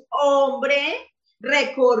Jesús hombre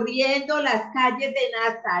recorriendo las calles de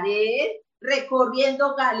Nazaret,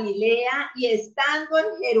 recorriendo Galilea y estando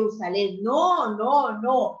en Jerusalén. No, no,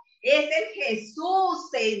 no. Es el Jesús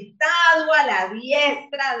sentado a la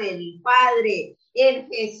diestra del Padre, el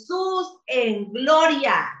Jesús en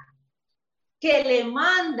gloria, que le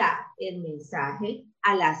manda el mensaje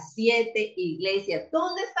a las 7 iglesias.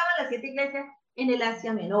 ¿Dónde estaban las 7 iglesias? En el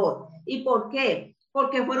Asia Menor. ¿Y por qué?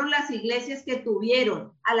 Porque fueron las iglesias que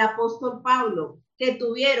tuvieron al apóstol Pablo, que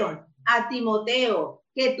tuvieron a Timoteo,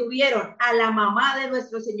 que tuvieron a la mamá de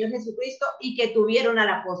nuestro Señor Jesucristo y que tuvieron al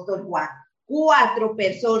apóstol Juan. 4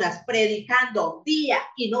 personas predicando día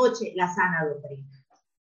y noche la sana doctrina.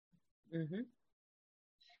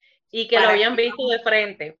 Y que lo habían visto de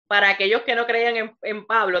frente. Para aquellos que no creían en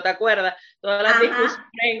Pablo, ¿te acuerdas? Todas las discusiones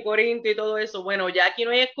en Corinto y todo eso. Bueno, ya aquí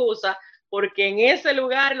no hay excusa, porque en ese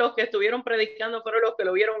lugar los que estuvieron predicando fueron los que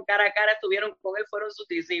lo vieron cara a cara, estuvieron con él, fueron sus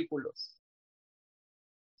discípulos.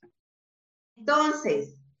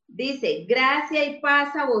 Entonces, dice, gracia y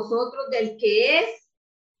paz a vosotros del que es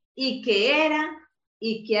y que era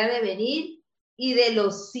y que ha de venir y de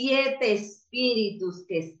los 7 espíritus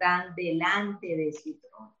que están delante de su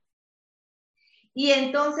trono. Y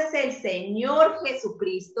entonces el Señor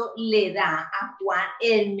Jesucristo le da a Juan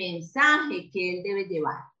el mensaje que él debe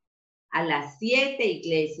llevar a las 7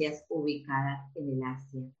 iglesias ubicadas en el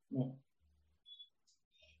Asia Menor.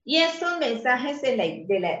 Y estos mensajes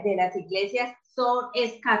de las iglesias son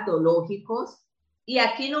escatológicos, y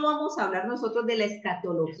aquí no vamos a hablar nosotros de la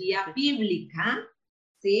escatología bíblica,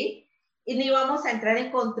 ¿sí? Y ni vamos a entrar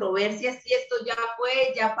en controversias si esto ya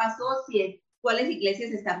fue, ya pasó, si cuáles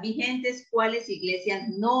iglesias están vigentes, cuáles iglesias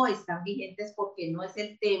no están vigentes, porque no es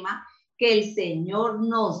el tema que el Señor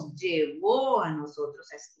nos llevó a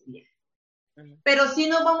nosotros a estudiar. Pero sí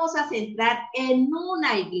nos vamos a centrar en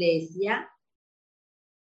una iglesia,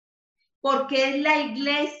 porque es la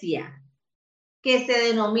iglesia que se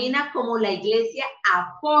denomina como la iglesia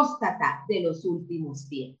apóstata de los últimos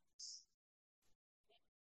tiempos.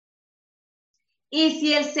 Y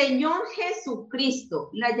si el Señor Jesucristo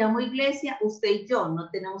la llamó iglesia, usted y yo no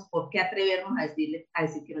tenemos por qué atrevernos a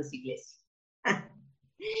decir que no es iglesia.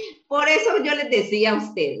 Por eso yo les decía a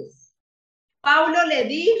ustedes, Pablo le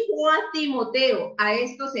dijo a Timoteo, a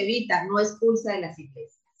estos evita, no expulsa de las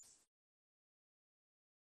iglesias.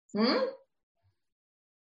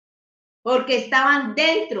 Porque estaban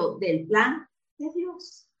dentro del plan de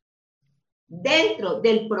Dios, dentro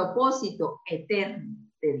del propósito eterno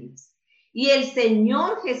de Dios. Y el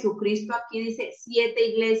Señor Jesucristo aquí dice 7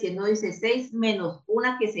 iglesias, no dice 6 menos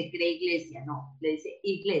una que se cree iglesia, no, le dice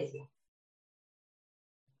iglesia.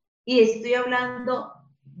 Y estoy hablando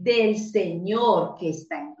del Señor que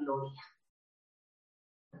está en gloria.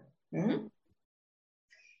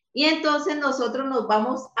 Y entonces nosotros nos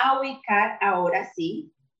vamos a ubicar ahora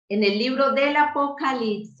sí en el libro del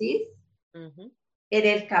Apocalipsis, en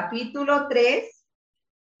el capítulo 3,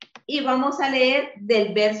 y vamos a leer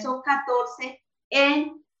del verso 14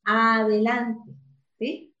 en adelante,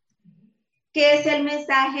 ¿sí? ¿Qué es el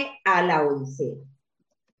mensaje a la Odisea?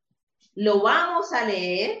 Lo vamos a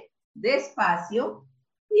leer despacio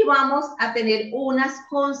y vamos a tener unas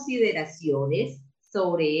consideraciones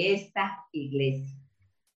sobre esta iglesia.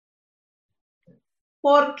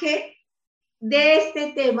 Porque de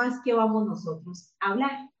este tema es que vamos nosotros a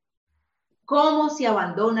hablar. ¿Cómo se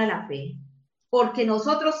abandona la fe? Porque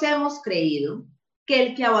nosotros hemos creído que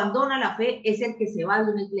el que abandona la fe es el que se va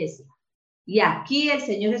de una iglesia. Y aquí el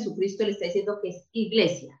Señor Jesucristo le está diciendo que es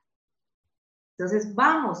iglesia. Entonces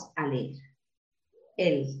vamos a leer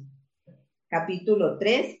el capítulo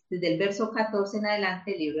 3, desde el verso 14 en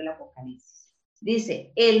adelante, el libro del Apocalipsis.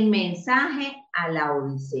 Dice, el mensaje a la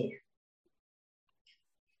Odisea.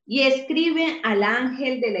 Y escribe al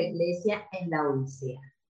ángel de la iglesia en la Odisea.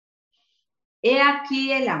 He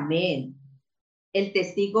aquí el amén, el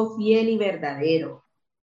testigo fiel y verdadero,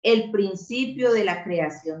 el principio de la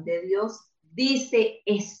creación de Dios, dice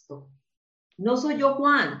esto. No soy yo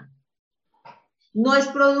Juan, no es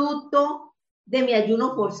producto de mi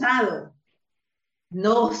ayuno forzado,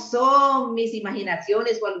 no son mis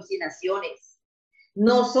imaginaciones o alucinaciones,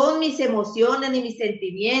 no son mis emociones ni mis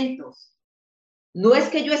sentimientos. No es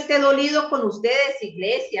que yo esté dolido con ustedes,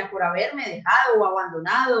 iglesia, por haberme dejado o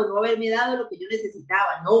abandonado, no haberme dado lo que yo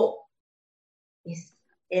necesitaba. No, es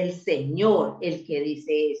el Señor el que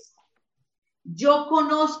dice eso. Yo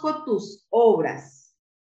conozco tus obras,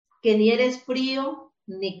 que ni eres frío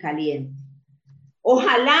ni caliente.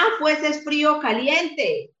 Ojalá fueses frío o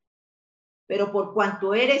caliente, pero por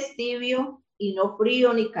cuanto eres tibio y no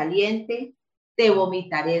frío ni caliente, te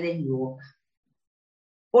vomitaré de mi boca.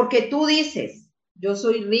 Porque tú dices, yo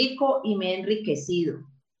soy rico y me he enriquecido,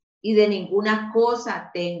 y de ninguna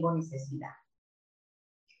cosa tengo necesidad.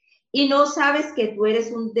 Y no sabes que tú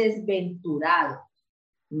eres un desventurado,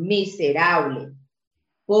 miserable,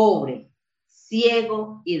 pobre,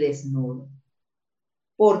 ciego y desnudo.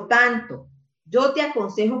 Por tanto, yo te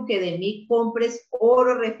aconsejo que de mí compres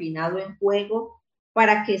oro refinado en fuego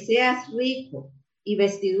para que seas rico y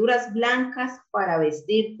vestiduras blancas para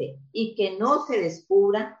vestirte y que no se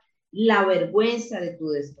descubra la vergüenza de tu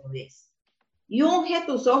desnudez. Y unge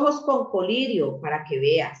tus ojos con colirio para que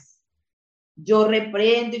veas. Yo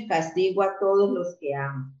reprendo y castigo a todos los que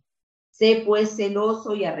amo. Sé pues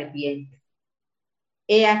celoso y arrepiente.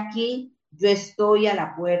 He aquí, yo estoy a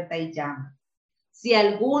la puerta y llamo. Si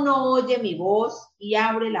alguno oye mi voz y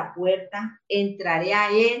abre la puerta, entraré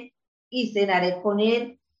a él y cenaré con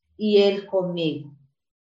él y él conmigo.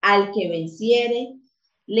 Al que venciere,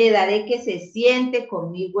 le daré que se siente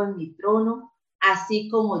conmigo en mi trono, así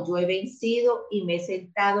como yo he vencido y me he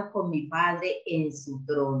sentado con mi Padre en su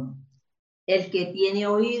trono. El que tiene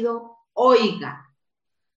oído, oiga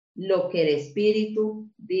lo que el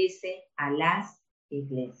Espíritu dice a las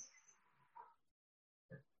iglesias.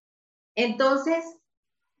 Entonces,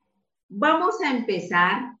 vamos a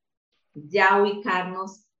empezar ya a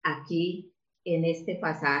ubicarnos aquí en este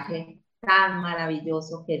pasaje tan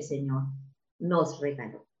maravilloso que el Señor nos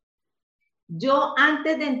regaló. Yo,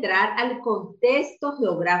 antes de entrar al contexto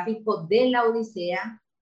geográfico de la Odisea,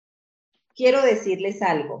 quiero decirles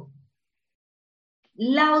algo.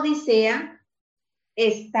 La Odisea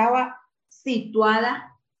estaba situada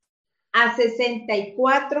a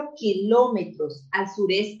 64 kilómetros al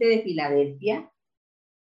sureste de Filadelfia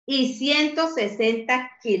y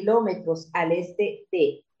 160 kilómetros al este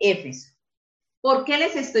de Éfeso. ¿Por qué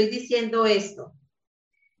les estoy diciendo esto?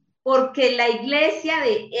 Porque la iglesia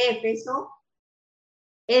de Éfeso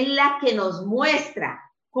es la que nos muestra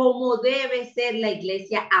cómo debe ser la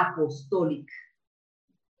iglesia apostólica.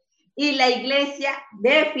 Y la iglesia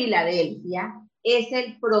de Filadelfia es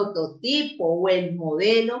el prototipo o el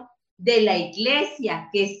modelo de la iglesia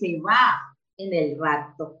que se va en el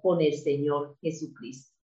rapto con el Señor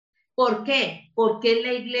Jesucristo. ¿Por qué? Porque es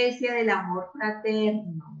la iglesia del amor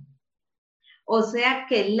fraterno. O sea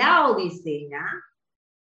que la Odisea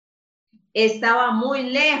estaba muy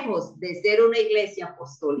lejos de ser una iglesia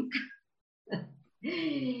apostólica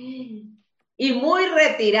y muy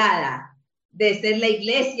retirada de ser la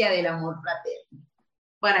iglesia del amor fraterno,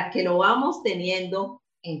 para que lo vamos teniendo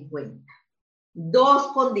en cuenta. Dos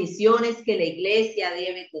condiciones que la iglesia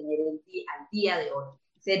debe tener al día de hoy: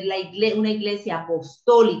 ser una iglesia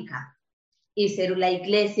apostólica y ser la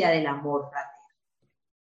iglesia del amor fraterno.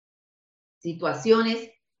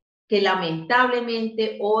 Situaciones que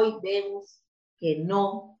lamentablemente hoy vemos que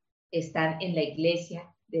no están en la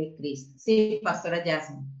iglesia de Cristo. Sí, Pastora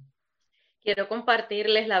Jasmine. Quiero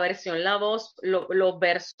compartirles la versión La Voz, los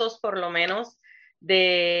versos por lo menos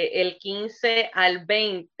del 15 al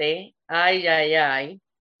 20,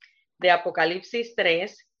 de Apocalipsis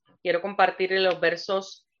 3. Quiero compartirles los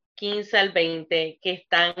versos 15 al 20 que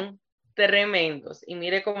están tremendos. Y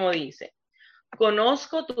mire cómo dice: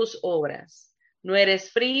 conozco tus obras, No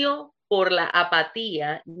eres frío por la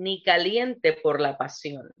apatía, ni caliente por la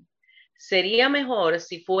pasión. Sería mejor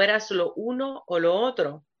si fueras lo uno o lo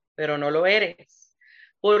otro, pero no lo eres.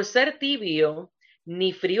 Por ser tibio,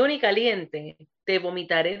 ni frío ni caliente, te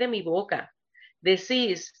vomitaré de mi boca.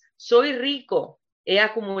 Decís, soy rico, he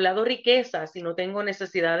acumulado riquezas y no tengo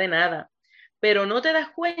necesidad de nada, pero no te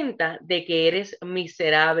das cuenta de que eres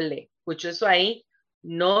miserable. Escucho eso ahí,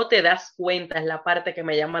 no te das cuenta, es la parte que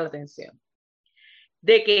me llama la atención.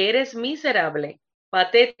 De que eres miserable,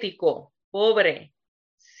 patético, pobre,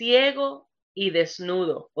 ciego y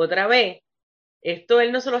desnudo. Otra vez, esto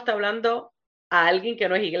él no se lo está hablando a alguien que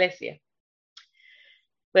no es iglesia.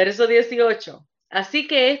 Verso 18. Así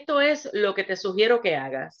que esto es lo que te sugiero que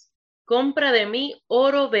hagas. Compra de mí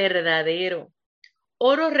oro verdadero,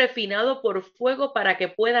 oro refinado por fuego para que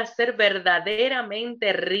pueda ser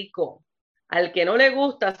verdaderamente rico. Al que no le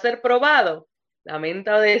gusta ser probado,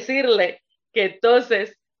 lamento decirle que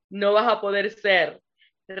entonces no vas a poder ser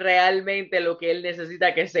realmente lo que él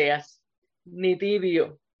necesita que seas, ni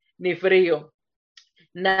tibio, ni frío,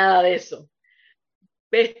 nada de eso.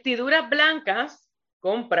 Vestiduras blancas,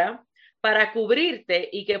 compra, para cubrirte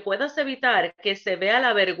y que puedas evitar que se vea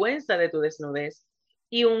la vergüenza de tu desnudez.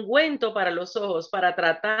 Y ungüento para los ojos, para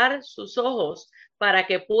tratar sus ojos, para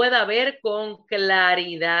que pueda ver con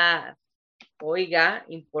claridad. Oiga,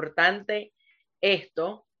 importante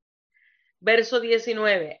esto. Verso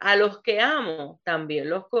 19. A los que amo, también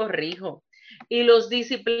los corrijo y los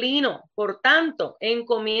disciplino. Por tanto,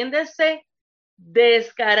 encomiéndese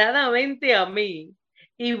descaradamente a mí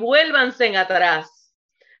y vuélvanse atrás.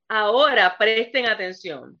 Ahora presten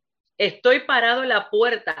atención. Estoy parado en la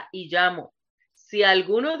puerta y llamo. Si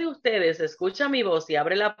alguno de ustedes escucha mi voz y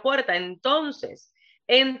abre la puerta, entonces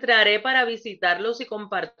entraré para visitarlos y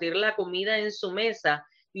compartir la comida en su mesa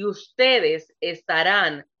y ustedes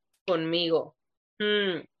estarán conmigo.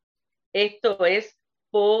 Esto es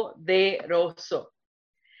poderoso.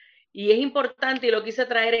 Y es importante, y lo quise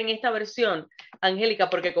traer en esta versión, Angélica,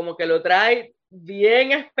 porque como que lo trae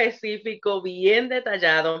bien específico, bien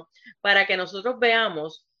detallado, para que nosotros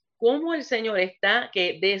veamos cómo el Señor está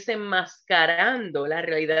desenmascarando la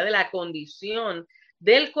realidad de la condición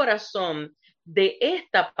del corazón de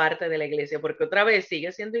esta parte de la iglesia, porque otra vez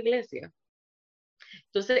sigue siendo iglesia.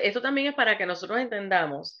 Entonces, esto también es para que nosotros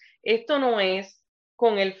entendamos, esto no es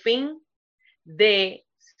con el fin de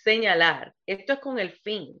señalar, esto es con el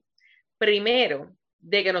fin primero,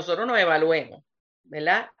 de que nosotros nos evaluemos,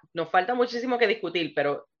 ¿verdad? Nos falta muchísimo que discutir,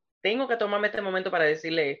 pero tengo que tomarme este momento para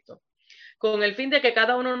decirle esto. Con el fin de que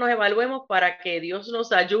cada uno nos evaluemos para que Dios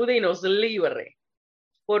nos ayude y nos libre.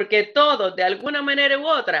 Porque todos, de alguna manera u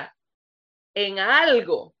otra, en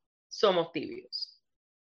algo somos tibios.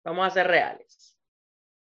 Vamos a ser reales.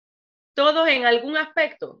 Todos en algún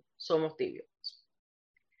aspecto somos tibios.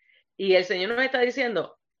 Y el Señor nos está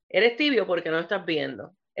diciendo, eres tibio porque no estás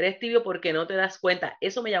viendo. Eres tibio porque no te das cuenta.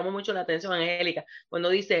 Eso me llamó mucho la atención, Angélica, cuando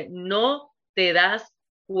dice, no te das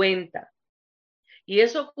cuenta. Y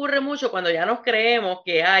eso ocurre mucho cuando ya nos creemos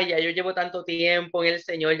que, ya yo llevo tanto tiempo en el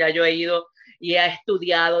Señor, ya yo he ido y he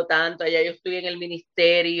estudiado tanto, ya yo estoy en el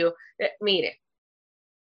ministerio. Mire,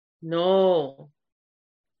 no,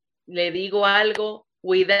 le digo algo,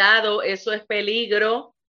 cuidado, eso es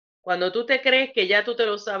peligro. Cuando tú te crees que ya tú te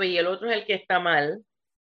lo sabes y el otro es el que está mal,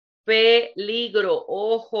 peligro,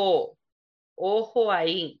 ojo, ojo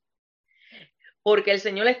ahí. Porque el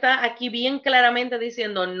Señor está aquí bien claramente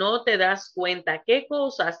diciendo, no te das cuenta qué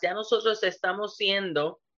cosas ya nosotros estamos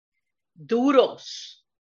siendo duros.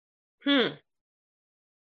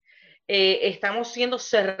 Estamos siendo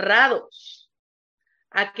cerrados.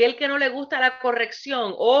 Aquel que no le gusta la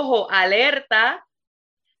corrección, ojo, alerta,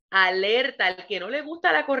 alerta, al que no le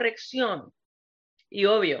gusta la corrección. Y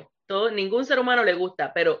obvio, ningún ser humano le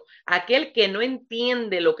gusta, pero aquel que no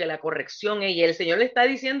entiende lo que la corrección es, y el Señor le está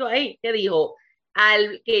diciendo ahí, que dijo,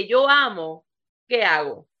 al que yo amo, ¿qué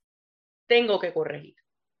hago? Tengo que corregir.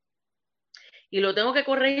 Y lo tengo que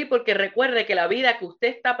corregir porque recuerde que la vida que usted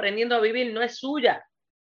está aprendiendo a vivir no es suya,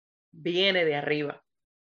 viene de arriba.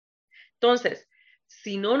 Entonces,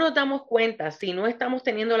 si no nos damos cuenta, si no estamos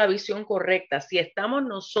teniendo la visión correcta, si estamos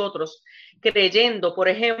nosotros creyendo, por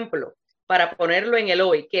ejemplo, para ponerlo en el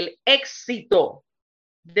hoy, que el éxito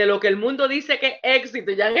de lo que el mundo dice que es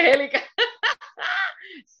éxito, ya Angélica,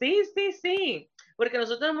 sí, porque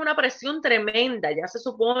nosotros tenemos una presión tremenda, ya se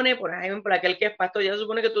supone, por ejemplo, aquel que es pastor, ya se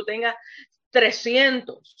supone que tú tengas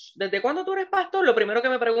 300. ¿Desde cuándo tú eres pastor? Lo primero que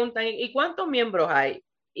me preguntan, ¿y cuántos miembros hay?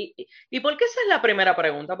 ¿Y por qué esa es la primera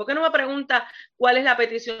pregunta? ¿Por qué no me pregunta cuál es la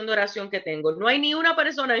petición de oración que tengo? No hay ni una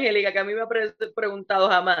persona, Angélica, que a mí me ha preguntado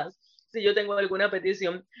jamás si yo tengo alguna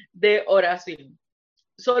petición de oración.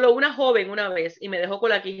 Solo una joven una vez, y me dejó con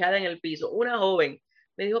la quijada en el piso, una joven,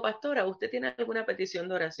 me dijo, pastora, ¿usted tiene alguna petición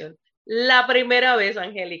de oración? La primera vez,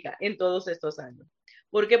 Angélica, en todos estos años.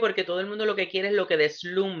 ¿Por qué? Porque todo el mundo lo que quiere es lo que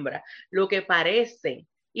deslumbra, lo que parece.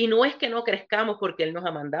 Y no es que no crezcamos porque Él nos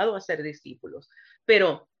ha mandado a ser discípulos.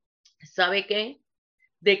 Pero, ¿sabe qué?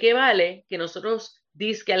 ¿De qué vale que nosotros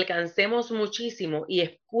que alcancemos muchísimo? Y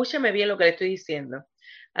escúcheme bien lo que le estoy diciendo.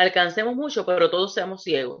 Alcancemos mucho, pero todos seamos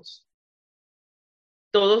ciegos.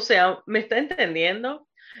 Todos sean, ¿me está entendiendo?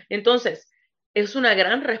 Entonces, es una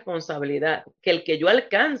gran responsabilidad que el que yo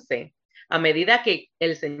alcance a medida que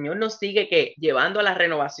el Señor nos sigue llevando a la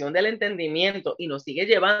renovación del entendimiento y nos sigue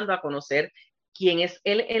llevando a conocer quién es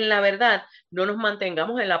Él en la verdad, no nos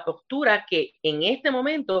mantengamos en la postura que en este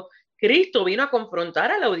momento Cristo vino a confrontar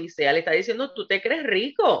a la Odisea. Le está diciendo, tú te crees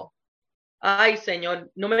rico. Ay, Señor,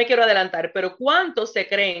 no me quiero adelantar, pero ¿cuántos se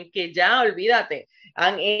creen que ya, olvídate,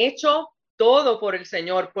 han hecho todo por el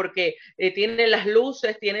Señor? Porque tienen las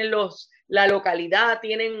luces, tienen la localidad,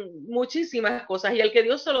 tienen muchísimas cosas. Y el que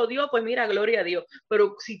Dios se lo dio, pues mira, gloria a Dios.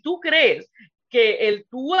 Pero si tú crees que el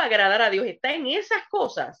tú agradar a Dios está en esas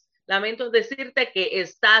cosas, lamento decirte que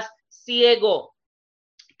estás ciego,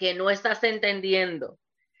 que no estás entendiendo.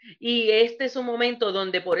 Y este es un momento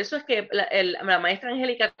donde por eso es que la maestra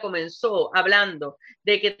Angelica comenzó hablando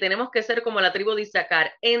de que tenemos que ser como la tribu de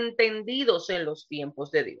Isaacar, entendidos en los tiempos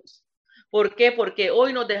de Dios. ¿Por qué? Porque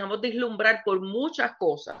hoy nos dejamos deslumbrar por muchas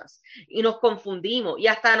cosas y nos confundimos y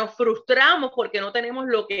hasta nos frustramos porque no tenemos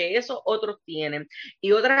lo que esos otros tienen.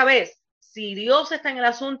 Y otra vez, si Dios está en el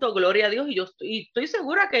asunto, gloria a Dios, y yo estoy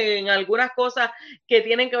segura que en algunas cosas que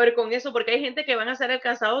tienen que ver con eso, porque hay gente que van a ser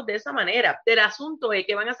alcanzados de esa manera. El asunto es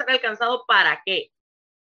que van a ser alcanzados ¿para qué?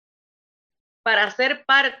 Para ser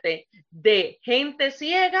parte de gente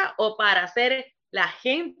ciega o para ser la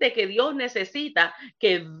gente que Dios necesita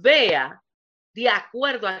que vea de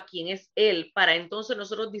acuerdo a quién es Él, para entonces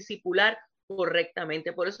nosotros discipular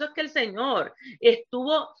correctamente. Por eso es que el Señor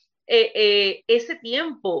estuvo ese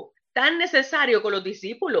tiempo tan necesario con los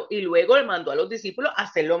discípulos y luego le mandó a los discípulos a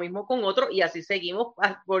hacer lo mismo con otros y así seguimos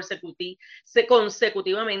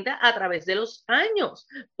consecutivamente a través de los años.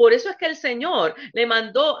 Por eso es que el Señor le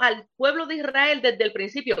mandó al pueblo de Israel desde el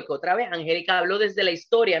principio, que otra vez Angélica habló desde la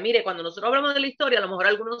historia. Mire, cuando nosotros hablamos de la historia, a lo mejor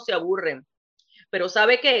algunos se aburren, pero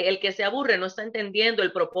 ¿sabe qué? El que se aburre no está entendiendo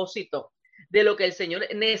el propósito de lo que el Señor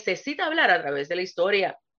necesita hablar a través de la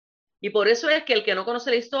historia. Y por eso es que el que no conoce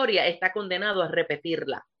la historia está condenado a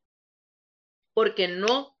repetirla. Porque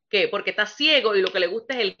no, ¿qué? Porque está ciego y lo que le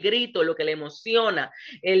gusta es el grito, lo que le emociona.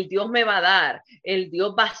 El Dios me va a dar, el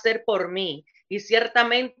Dios va a hacer por mí. Y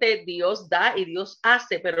ciertamente Dios da y Dios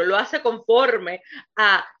hace, pero lo hace conforme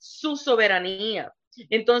a su soberanía.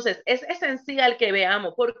 Entonces, es esencial que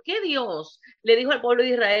veamos por qué Dios le dijo al pueblo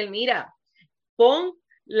de Israel, mira, pon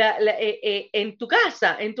en tu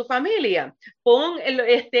casa, en tu familia, pon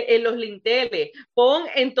en los linteles, pon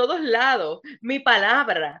en todos lados mi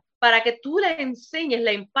palabra, para que tú la enseñes,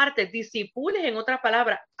 la impartes, disipules en otra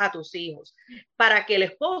palabra a tus hijos, para que el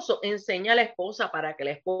esposo enseñe a la esposa, para que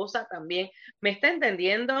la esposa también, ¿me está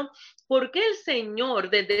entendiendo? ¿Por qué el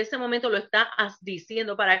Señor desde ese momento lo está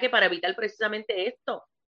diciendo? ¿Para qué? Para evitar precisamente esto.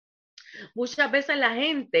 Muchas veces la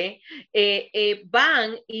gente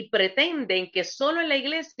van y pretenden que solo en la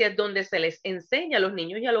iglesia es donde se les enseña a los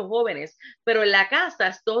niños y a los jóvenes, pero en la casa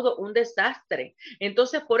es todo un desastre.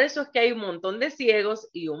 Entonces, por eso es que hay un montón de ciegos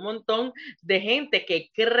y un montón de gente que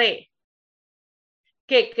cree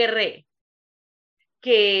que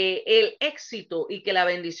el éxito y que la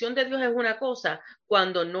bendición de Dios es una cosa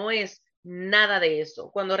cuando no es nada de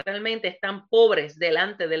eso, cuando realmente están pobres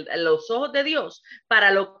delante de los ojos de Dios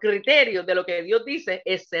para los criterios de lo que Dios dice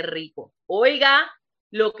es ser rico. Oiga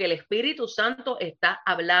lo que el Espíritu Santo está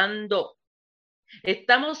hablando.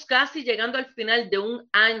 Estamos casi llegando al final de un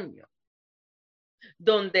año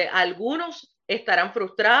donde algunos estarán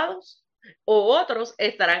frustrados o otros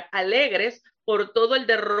estarán alegres por todo el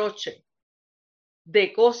derroche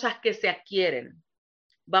de cosas que se adquieren.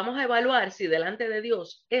 Vamos a evaluar si delante de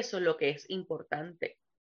Dios eso es lo que es importante.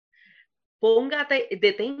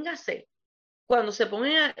 Deténgase. Cuando se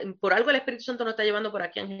pone por algo el Espíritu Santo nos está llevando por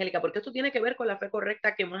aquí, Angélica, porque esto tiene que ver con la fe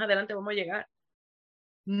correcta que más adelante vamos a llegar.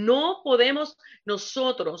 No podemos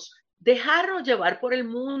nosotros dejarnos llevar por el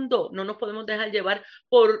mundo, no nos podemos dejar llevar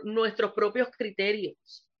por nuestros propios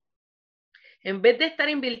criterios. En vez de estar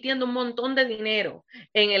invirtiendo un montón de dinero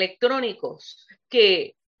en electrónicos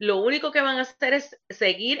que lo único que van a hacer es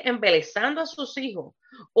seguir embelezando a sus hijos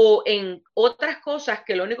o en otras cosas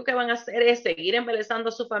que lo único que van a hacer es seguir embelezando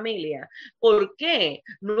a su familia, ¿por qué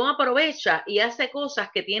no aprovecha y hace cosas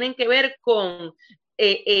que tienen que ver con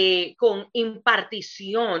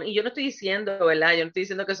impartición? Y yo no estoy diciendo, ¿verdad? Yo no estoy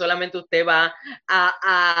diciendo que solamente usted va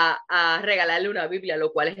a regalarle una Biblia,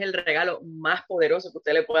 lo cual es el regalo más poderoso que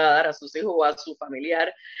usted le pueda dar a sus hijos o a su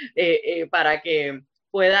familiar para que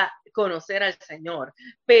pueda conocer al Señor,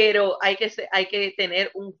 pero hay que tener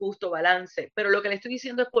un justo balance. Pero lo que le estoy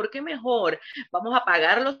diciendo es, ¿por qué mejor vamos a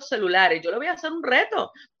apagar los celulares? Yo le voy a hacer un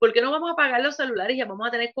reto. ¿Por qué no vamos a apagar los celulares y ya vamos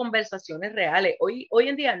a tener conversaciones reales? Hoy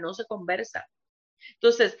en día no se conversa.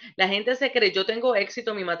 Entonces, la gente se cree, yo tengo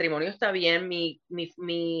éxito, mi matrimonio está bien, mi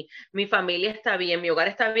familia está bien, mi hogar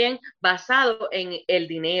está bien, basado en el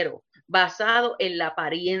dinero, basado en la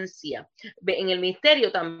apariencia, en el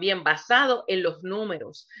misterio también, basado en los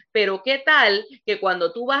números. Pero ¿qué tal que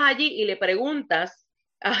cuando tú vas allí y le preguntas,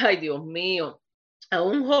 ay Dios mío, a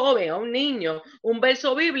un joven, a un niño, un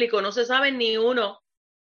verso bíblico, no se sabe ni uno?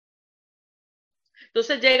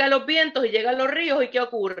 Entonces llegan los vientos y llegan los ríos, ¿y qué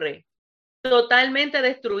ocurre? Totalmente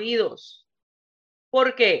destruidos.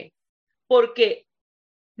 ¿Por qué? Porque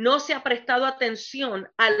no se ha prestado atención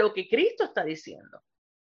a lo que Cristo está diciendo.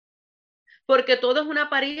 Porque todo es una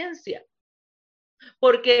apariencia.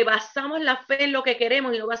 Porque basamos la fe en lo que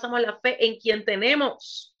queremos y no basamos la fe en quien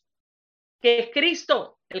tenemos, que es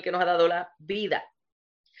Cristo, el que nos ha dado la vida.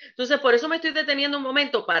 Entonces, por eso me estoy deteniendo un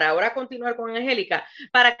momento para ahora continuar con Angélica,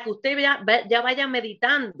 para que usted ya vaya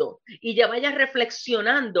meditando y ya vaya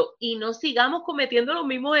reflexionando y no sigamos cometiendo los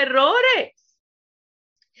mismos errores.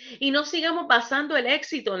 Y no sigamos basando el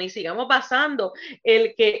éxito, ni sigamos basando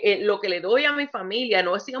lo que le doy a mi familia,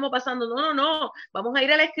 no sigamos basando, no, vamos a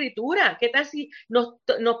ir a la escritura. ¿Qué tal si nos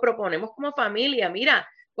proponemos como familia? Mira,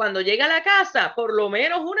 cuando llega a la casa, por lo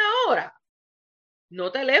menos 1 hora,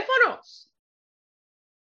 no teléfonos.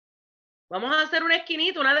 Vamos a hacer una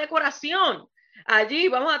esquinita, una decoración. Allí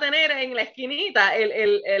vamos a tener en la esquinita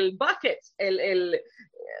el bucket,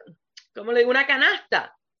 ¿cómo le digo? Una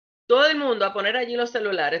canasta. Todo el mundo a poner allí los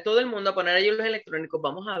celulares, todo el mundo a poner allí los electrónicos.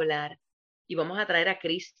 Vamos a hablar y vamos a traer a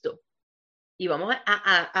Cristo y vamos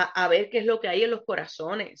a ver qué es lo que hay en los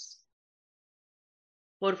corazones.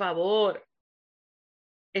 Por favor,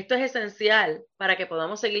 esto es esencial para que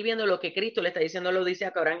podamos seguir viendo lo que Cristo le está diciendo. Lo dice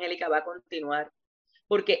acá, ahora Angélica va a continuar.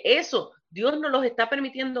 Porque eso Dios nos los está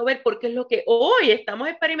permitiendo ver porque es lo que hoy estamos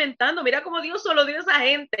experimentando. Mira cómo Dios solo dio a esa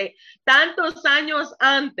gente tantos años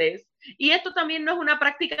antes. Y esto también no es una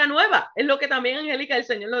práctica nueva. Es lo que también, Angélica, el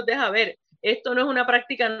Señor nos deja ver. Esto no es una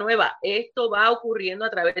práctica nueva. Esto va ocurriendo a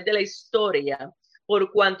través de la historia.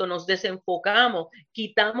 Por cuanto nos desenfocamos,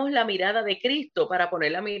 quitamos la mirada de Cristo para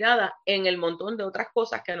poner la mirada en el montón de otras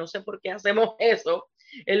cosas que no sé por qué hacemos eso,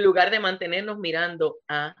 en lugar de mantenernos mirando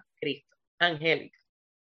a Cristo. Angélica.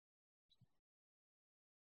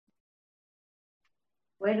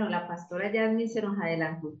 Bueno, la pastora Jasmine se nos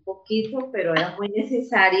adelantó un poquito, pero era muy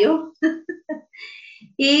necesario.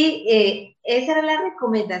 Y esa era la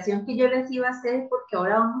recomendación que yo les iba a hacer, porque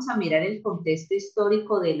ahora vamos a mirar el contexto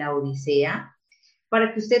histórico de la Odisea,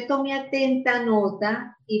 para que usted tome atenta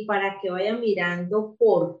nota y para que vaya mirando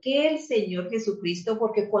por qué el Señor Jesucristo,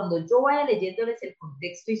 porque cuando yo vaya leyéndoles el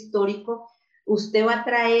contexto histórico, usted va a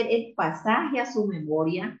traer el pasaje a su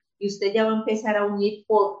memoria y usted ya va a empezar a unir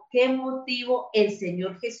por qué motivo el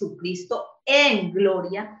Señor Jesucristo en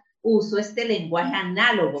gloria usó este lenguaje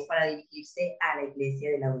análogo para dirigirse a la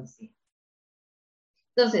iglesia de la Odisea.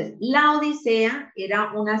 Entonces, la Odisea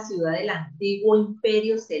era una ciudad del antiguo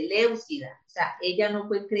imperio seleucida, o sea, ella no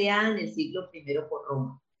fue creada en el siglo I por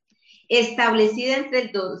Roma. Establecida entre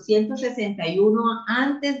el 261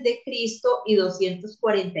 antes de Cristo y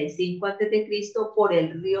 245 antes de Cristo por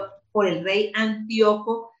el rey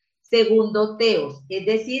Antíoco II Teos, es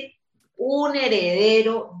decir, un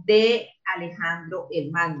heredero de Alejandro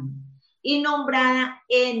el Magno, y nombrada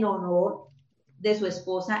en honor de su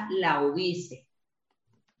esposa Laodice.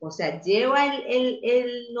 O sea, lleva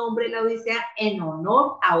el nombre de la Odisea en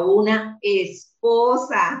honor a una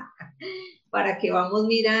esposa, para que vamos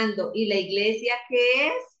mirando. ¿Y la iglesia qué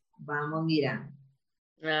es? Vamos mirando.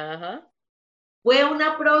 Ajá. Fue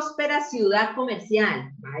una próspera ciudad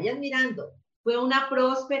comercial, vayan mirando. Fue una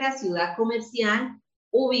próspera ciudad comercial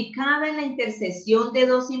ubicada en la intersección de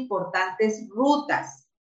dos importantes rutas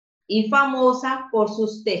y famosa por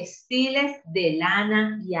sus textiles de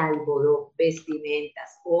lana y algodón,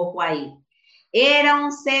 vestimentas. Ojo ahí. Era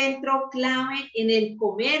un centro clave en el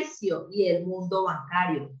comercio y el mundo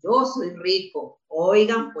bancario. Yo soy rico.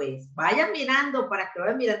 Oigan, pues, vayan mirando para que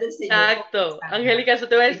vayan mirando el Señor. Exacto. Angélica, eso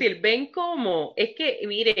te voy a decir. ¿Ven cómo? Es que,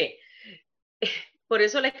 mire, Por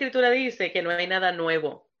eso la Escritura dice que no hay nada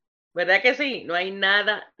nuevo. ¿Verdad que sí? No hay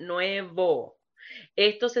nada nuevo.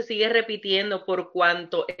 Esto se sigue repitiendo por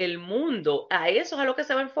cuanto el mundo, a eso es a lo que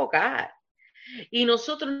se va a enfocar. Y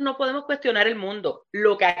nosotros no podemos cuestionar el mundo.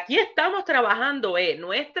 Lo que aquí estamos trabajando es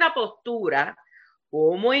nuestra postura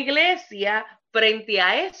como iglesia frente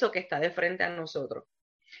a eso que está de frente a nosotros.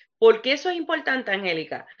 ¿Por qué eso es importante,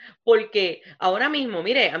 Angélica? Porque ahora mismo,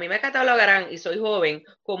 mire, a mí me catalogarán, y soy joven,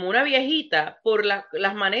 como una viejita por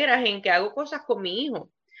las maneras en que hago cosas con mi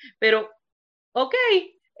hijo. Pero, ok,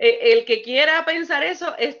 el que quiera pensar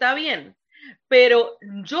eso está bien, pero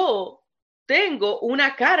yo tengo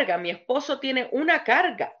una carga, mi esposo tiene una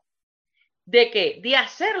carga de qué, de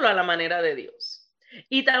hacerlo a la manera de Dios.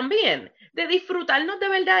 Y también de disfrutarnos de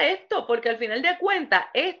verdad esto, porque al final de cuentas,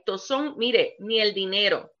 estos son, mire, ni el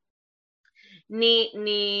dinero,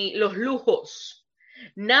 ni los lujos,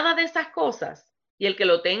 nada de esas cosas. Y el que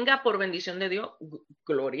lo tenga por bendición de Dios,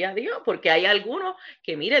 gloria a Dios, porque hay algunos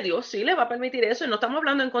que, mire, Dios sí les va a permitir eso, y no estamos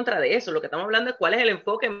hablando en contra de eso, lo que estamos hablando es cuál es el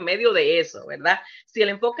enfoque en medio de eso, ¿verdad? Si el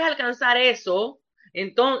enfoque es alcanzar eso,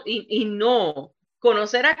 entonces, y no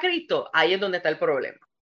conocer a Cristo, ahí es donde está el problema.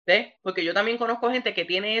 ¿Sí? Porque yo también conozco gente que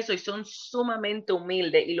tiene eso y son sumamente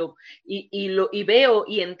humildes y veo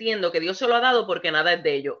y entiendo que Dios se lo ha dado porque nada es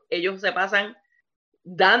de ellos. Ellos se pasan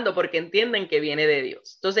dando porque entienden que viene de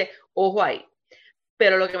Dios. Entonces, ojo ahí.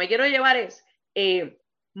 Pero lo que me quiero llevar es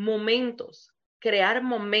momentos, crear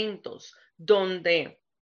momentos donde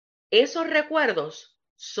esos recuerdos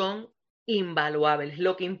son invaluables,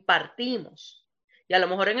 lo que impartimos. Y a lo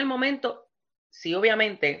mejor en el momento, sí,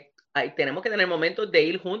 obviamente, tenemos que tener momentos de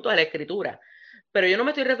ir juntos a la escritura, pero yo no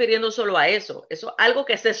me estoy refiriendo solo a eso, eso es algo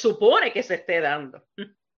que se supone que se esté dando.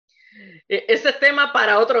 Ese es tema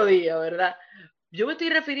para otro día, ¿verdad? Yo me estoy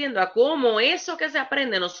refiriendo a cómo eso que se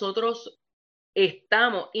aprende nosotros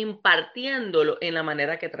estamos impartiéndolo en la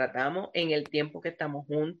manera que tratamos, en el tiempo que estamos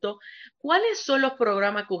juntos. ¿Cuáles son los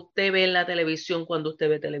programas que usted ve en la televisión cuando usted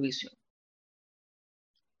ve televisión?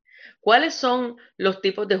 ¿Cuáles son los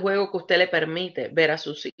tipos de juegos que usted le permite ver a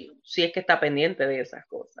sus hijos? Si es que está pendiente de esas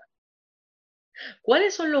cosas.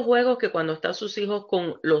 ¿Cuáles son los juegos que cuando están sus hijos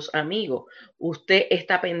con los amigos, usted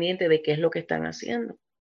está pendiente de qué es lo que están haciendo?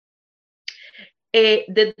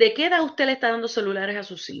 ¿Desde qué edad usted le está dando celulares a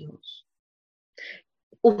sus hijos?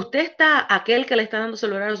 Usted está, aquel que le está dando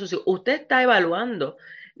celulares a sus hijos, usted está evaluando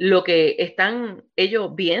lo que están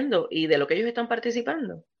ellos viendo y de lo que ellos están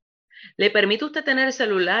participando. ¿Le permite usted tener el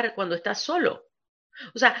celular cuando está solo?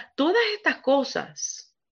 O sea, todas estas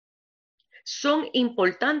cosas son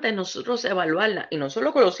importantes nosotros evaluarlas, y no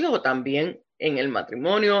solo con los hijos, también en el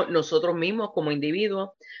matrimonio, nosotros mismos como individuos.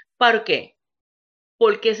 ¿Por qué?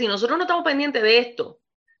 Porque si nosotros no estamos pendientes de esto,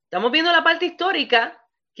 estamos viendo la parte histórica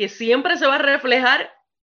que siempre se va a reflejar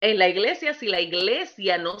en la iglesia si la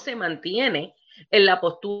iglesia no se mantiene en la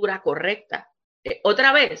postura correcta.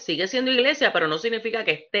 Otra vez, sigue siendo iglesia, pero no significa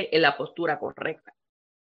que esté en la postura correcta.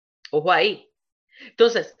 Ojo ahí.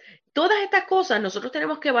 Entonces, todas estas cosas nosotros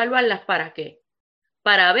tenemos que evaluarlas ¿para qué?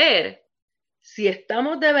 Para ver si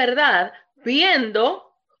estamos de verdad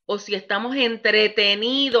viendo o si estamos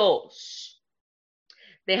entretenidos,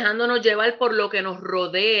 dejándonos llevar por lo que nos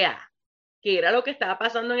rodea, que era lo que estaba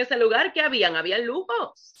pasando en ese lugar, que habían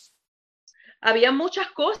lujos. Había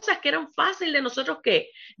muchas cosas que eran fáciles de nosotros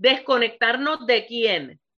que desconectarnos de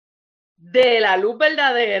quién, de la luz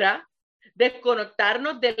verdadera,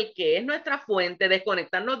 desconectarnos del que es nuestra fuente,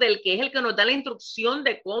 desconectarnos del que es el que nos da la instrucción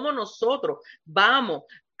de cómo nosotros vamos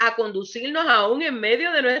a conducirnos aún en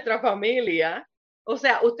medio de nuestra familia. O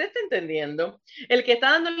sea, usted está entendiendo, el que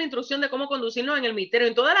está dando la instrucción de cómo conducirnos en el misterio,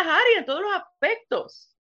 en todas las áreas, en todos los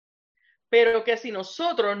aspectos. Pero que si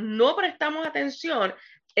nosotros no prestamos atención,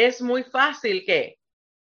 es muy fácil que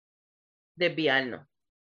desviarnos,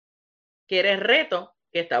 que era el reto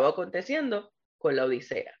que estaba aconteciendo con la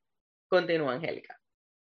Odisea. Continúa, Angélica.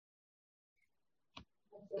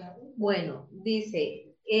 Bueno,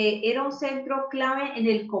 dice, era un centro clave en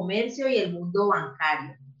el comercio y el mundo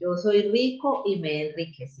bancario. Yo soy rico y me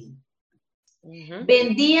enriquecí.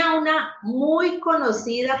 Vendía una muy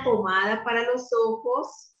conocida pomada para los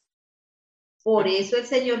ojos. Por eso el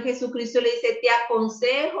Señor Jesucristo le dice, te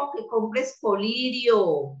aconsejo que compres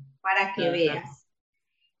colirio para que veas.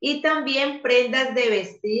 Y también prendas de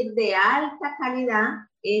vestir de alta calidad,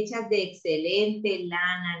 hechas de excelente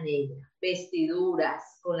lana negra,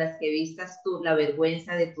 vestiduras con las que vistas tú la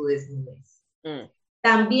vergüenza de tu desnudez.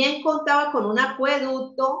 También contaba con un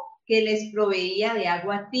acueducto que les proveía de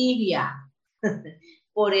agua tibia.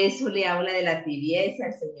 Por eso le habla de la tibieza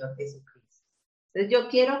al Señor Jesucristo. Entonces yo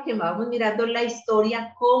quiero que vamos mirando la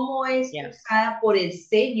historia, cómo es usada por el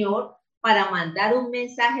Señor para mandar un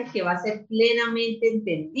mensaje que va a ser plenamente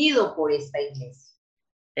entendido por esta iglesia.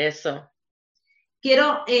 Eso.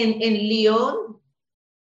 Quiero en Lyon,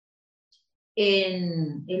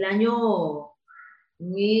 en el año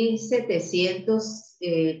 1700,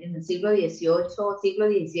 en el siglo XVIII, siglo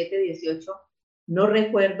XVII, XVIII, no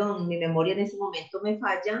recuerdo, mi memoria en ese momento me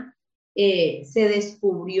falla, se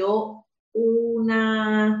descubrió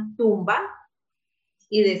una tumba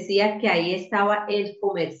y decía que ahí estaba el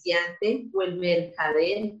comerciante o el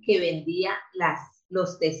mercader que vendía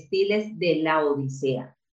los textiles de la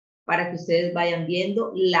Odisea, para que ustedes vayan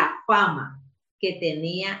viendo la fama que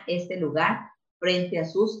tenía este lugar frente a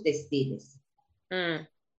sus textiles.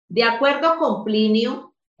 De acuerdo con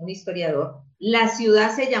Plinio, un historiador, la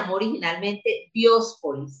ciudad se llamó originalmente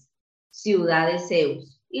Diospolis, ciudad de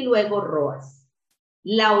Zeus, y luego Roas.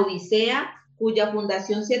 La Odisea, cuya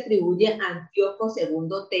fundación se atribuye a Antíoco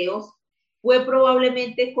II Teos, fue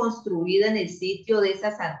probablemente construida en el sitio de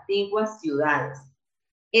esas antiguas ciudades.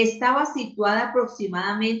 Estaba situada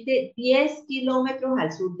aproximadamente 10 kilómetros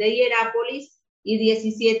al sur de Hierápolis y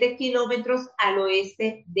 17 kilómetros al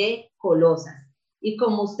oeste de Colosas. Y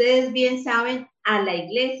como ustedes bien saben, a la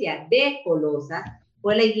iglesia de Colosas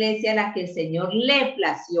fue la iglesia a la que el Señor le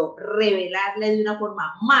plació revelarle de una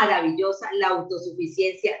forma maravillosa la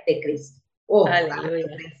autosuficiencia de Cristo. Oh, aleluya.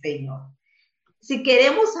 del Señor. Si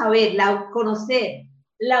queremos saber, conocer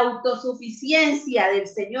la autosuficiencia del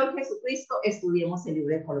Señor Jesucristo, estudiemos el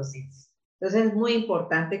libro de Colosenses. Entonces es muy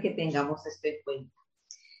importante que tengamos esto en cuenta.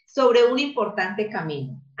 Sobre un importante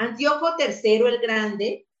camino. Antíoco III el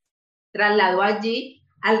Grande trasladó allí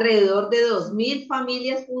alrededor de 2,000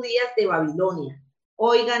 familias judías de Babilonia.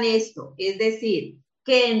 Oigan esto, es decir,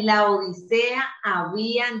 que en la Odisea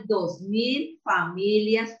habían 2,000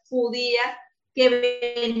 familias judías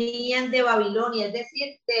que venían de Babilonia, es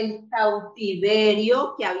decir, del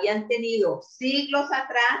cautiverio que habían tenido siglos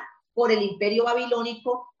atrás por el imperio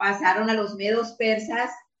babilónico, pasaron a los medos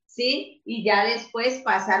persas, ¿sí? Y ya después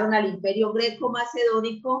pasaron al imperio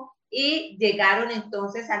greco-macedónico y llegaron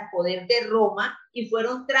entonces al poder de Roma y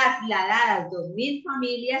fueron trasladadas 2,000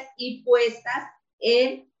 familias y puestas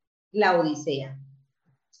en la Odisea.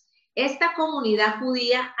 Esta comunidad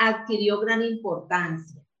judía adquirió gran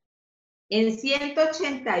importancia. En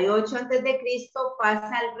 188 a.C.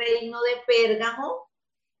 pasa al reino de Pérgamo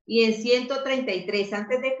y en 133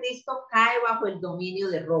 a.C. cae bajo el dominio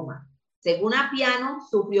de Roma. Según Apiano,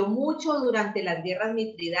 sufrió mucho durante las guerras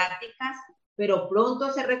mitridáticas, pero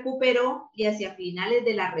pronto se recuperó y hacia finales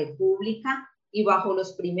de la República y bajo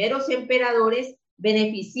los primeros emperadores,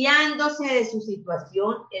 beneficiándose de su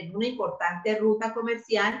situación en una importante ruta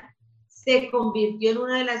comercial, se convirtió en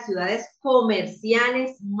una de las ciudades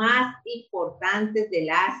comerciales más importantes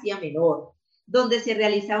del Asia Menor, donde se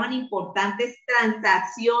realizaban importantes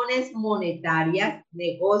transacciones monetarias,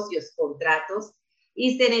 negocios, contratos,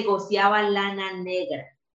 y se negociaba lana negra.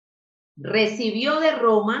 Recibió de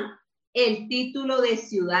Roma el título de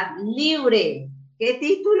ciudad libre. ¿Qué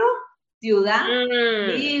título? Ciudad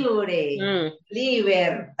libre.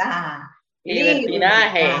 Libertad.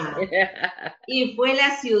 Libertinaje. Y fue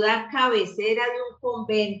la ciudad cabecera de un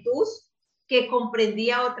conventus que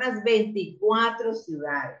comprendía otras 24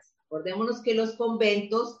 ciudades. Acordémonos que los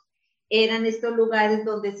conventos eran estos lugares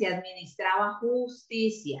donde se administraba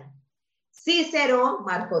justicia. Cicerón,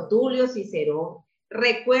 Marco Tulio Cicerón,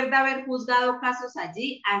 recuerda haber juzgado casos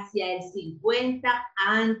allí hacia el 50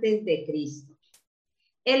 antes de Cristo.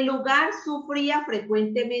 El lugar sufría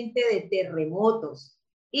frecuentemente de terremotos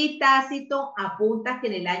y Tácito apunta que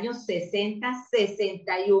en el año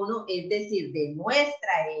 60-61, es decir, de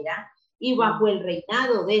nuestra era, y bajo el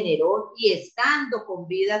reinado de Nerón y estando con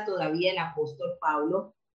vida todavía el apóstol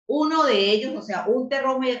Pablo, uno de ellos, o sea, un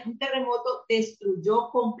terremoto destruyó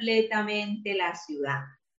completamente la ciudad.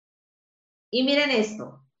 Y miren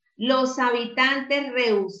esto, los habitantes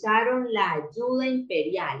rehusaron la ayuda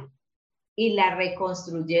imperial y la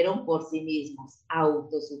reconstruyeron por sí mismos,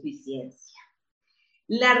 autosuficiencia.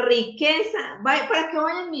 La riqueza, para que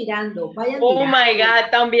vayan mirando, Oh my God,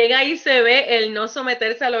 también ahí se ve el no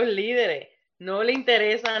someterse a los líderes. No le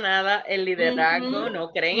interesa nada el liderazgo,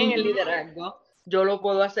 no creen en el liderazgo. Yo lo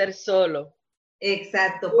puedo hacer solo.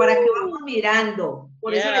 Exacto, para que vamos mirando.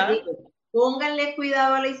 Por eso les digo, pónganle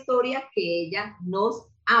cuidado a la historia que ella nos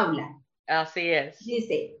habla. Así es.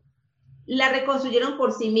 Dice, la reconstruyeron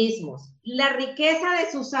por sí mismos. La riqueza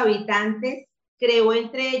de sus habitantes creó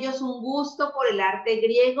entre ellos un gusto por el arte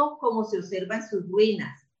griego, como se observa en sus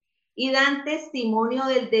ruinas, y dan testimonio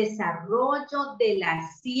del desarrollo de la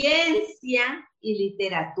ciencia y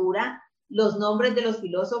literatura los nombres de los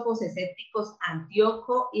filósofos escépticos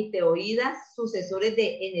Antíoco y Teoídas, sucesores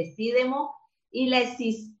de Enesídemo, y la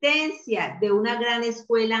existencia de una gran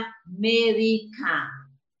escuela médica.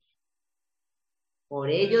 Por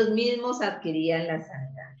ellos mismos adquirían la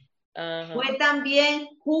sanidad. Ajá. Fue también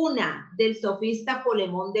cuna del sofista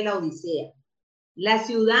Polemón de la Odisea. La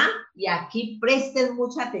ciudad, y aquí presten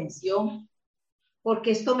mucha atención,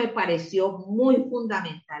 porque esto me pareció muy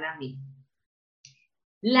fundamental a mí.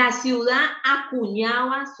 La ciudad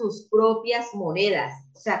acuñaba sus propias monedas,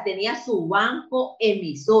 o sea, tenía su banco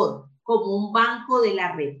emisor, como un banco de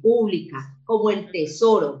la República, como el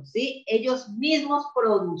Tesoro, ¿sí? Ellos mismos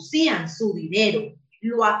producían su dinero,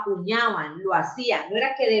 lo acuñaban, lo hacían, no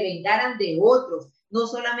era que devengaran de otros, no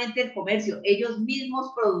solamente el comercio, ellos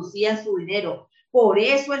mismos producían su dinero. Por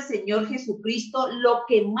eso el Señor Jesucristo lo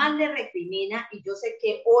que más le recrimina, y yo sé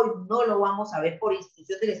que hoy no lo vamos a ver por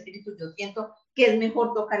instrucción del Espíritu, yo siento que es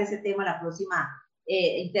mejor tocar ese tema la próxima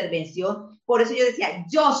intervención. Por eso yo decía,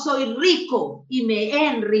 yo soy rico y me he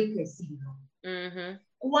enriquecido.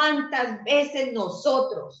 ¿Cuántas veces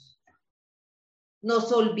nosotros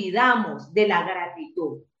nos olvidamos de la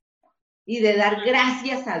gratitud y de dar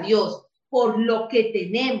gracias a Dios por lo que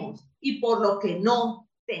tenemos y por lo que no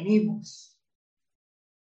tenemos?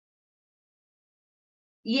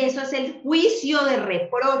 Y eso es el juicio de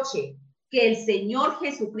reproche que el Señor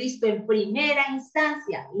Jesucristo en primera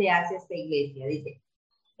instancia le hace a esta iglesia. Dice,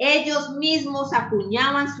 ellos mismos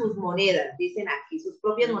acuñaban sus monedas, dicen aquí, sus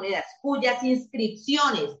propias monedas, cuyas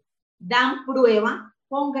inscripciones dan prueba,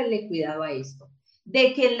 pónganle cuidado a esto,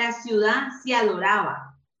 de que en la ciudad se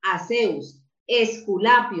adoraba a Zeus,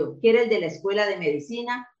 Esculapio, que era el de la escuela de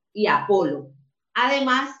medicina, y Apolo,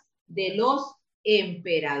 además de los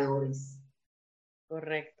emperadores.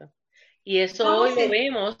 Correcto. Y eso hoy lo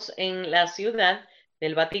vemos en la ciudad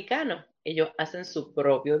del Vaticano. Ellos hacen su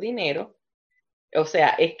propio dinero. O sea,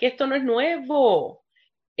 es que esto no es nuevo.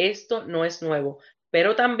 Esto no es nuevo.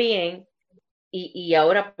 Pero también, y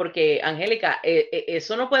ahora porque, Angélica,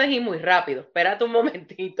 eso no puedes ir muy rápido. Espérate un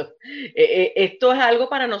momentito. Esto es algo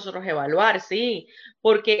para nosotros evaluar, sí.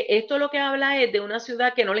 Porque esto lo que habla es de una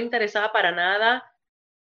ciudad que no le interesaba para nada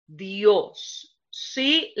Dios.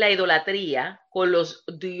 Sí, la idolatría con los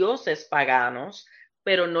dioses paganos,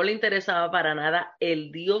 pero no le interesaba para nada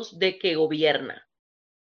el Dios de que gobierna.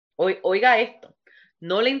 Oiga esto,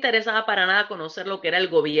 no le interesaba para nada conocer lo que era el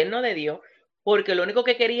gobierno de Dios, porque lo único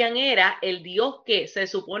que querían era el Dios que se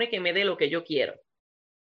supone que me dé lo que yo quiero,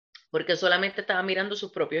 porque solamente estaba mirando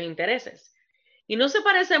sus propios intereses. Y no se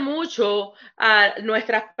parece mucho a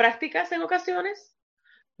nuestras prácticas en ocasiones.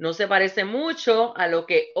 No se parece mucho a lo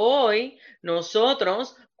que hoy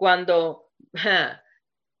nosotros, cuando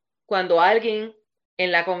alguien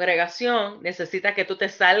en la congregación necesita que tú te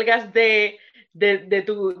salgas de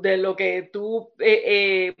lo que tú,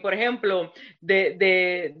 por ejemplo,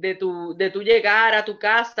 de tu llegar a tu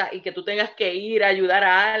casa y que tú tengas que ir a ayudar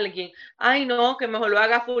a alguien. Ay, no, que mejor lo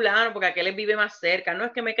haga fulano porque aquel vive más cerca. No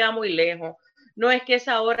es que me queda muy lejos. No es que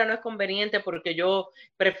esa hora no es conveniente porque yo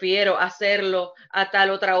prefiero hacerlo a tal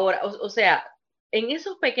otra hora. O sea, en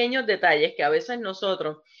esos pequeños detalles que a veces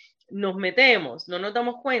nosotros nos metemos, no nos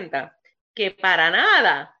damos cuenta que para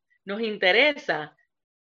nada nos interesa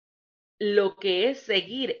lo que es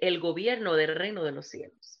seguir el gobierno del reino de los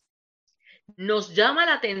cielos. Nos llama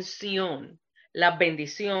la atención las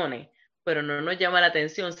bendiciones, pero no nos llama la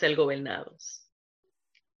atención ser gobernados,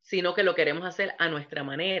 sino que lo queremos hacer a nuestra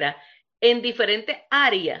manera en diferentes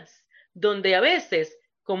áreas donde a veces,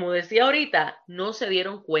 como decía ahorita, no se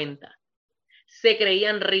dieron cuenta. Se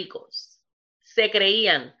creían ricos, se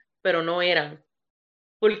creían, pero no eran.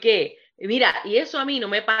 ¿Por qué? Mira, y eso a mí no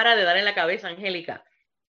me para de dar en la cabeza, Angélica,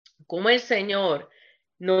 cómo el Señor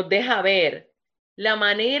nos deja ver la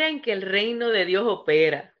manera en que el reino de Dios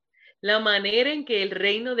opera, la manera en que el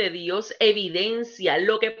reino de Dios evidencia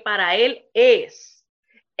lo que para Él es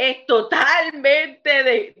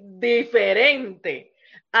totalmente diferente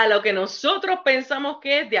a lo que nosotros pensamos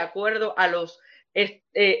que es de acuerdo a los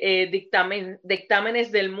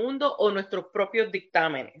dictámenes del mundo o nuestros propios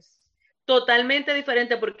dictámenes. Totalmente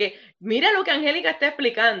diferente, porque mira lo que Angélica está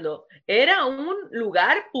explicando. Era un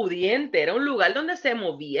lugar pudiente, era un lugar donde se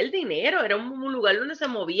movía el dinero, era un lugar donde se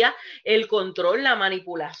movía el control, la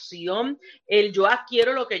manipulación, el yo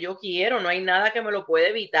adquiero lo que yo quiero, no hay nada que me lo pueda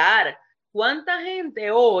evitar. ¿Cuánta gente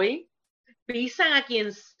hoy pisan a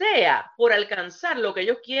quien sea por alcanzar lo que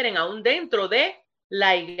ellos quieren, aún dentro de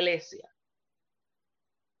la iglesia?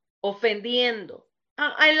 Ofendiendo.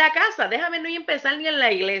 En la casa, déjame no empezar ni en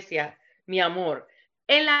la iglesia, mi amor.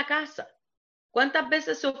 En la casa. ¿Cuántas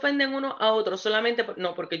veces se ofenden uno a otro solamente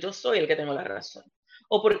no porque yo soy el que tengo la razón?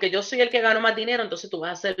 o porque yo soy el que gano más dinero, entonces tú vas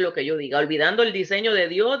a hacer lo que yo diga, olvidando el diseño de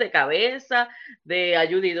Dios, de cabeza, de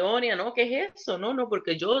ayuda idónea, ¿no? ¿Qué es eso? No,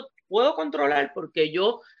 porque yo puedo controlar, porque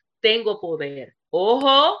yo tengo poder.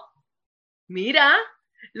 Ojo, mira,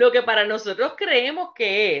 lo que para nosotros creemos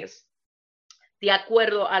que es, de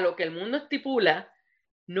acuerdo a lo que el mundo estipula,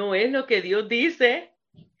 no es lo que Dios dice.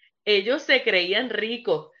 Ellos se creían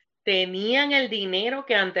ricos, tenían el dinero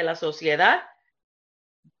que ante la sociedad,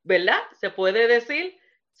 ¿verdad? Se puede decir,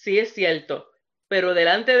 sí es cierto, pero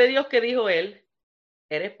delante de Dios, ¿qué dijo él?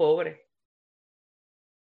 Eres pobre.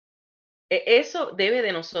 Eso debe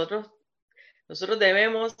de nosotros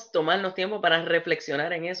debemos tomarnos tiempo para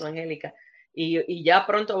reflexionar en eso, Angélica. Y ya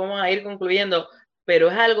pronto vamos a ir concluyendo, pero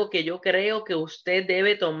es algo que yo creo que usted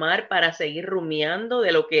debe tomar para seguir rumiando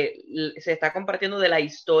de lo que se está compartiendo de la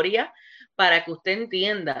historia, para que usted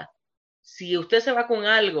entienda, si usted se va con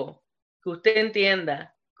algo, que usted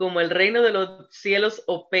entienda como el reino de los cielos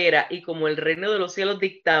opera y como el reino de los cielos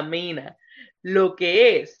dictamina, lo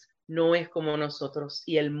que es, no es como nosotros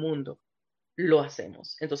y el mundo lo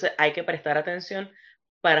hacemos. Entonces hay que prestar atención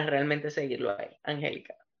para realmente seguirlo ahí,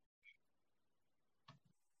 Angélica.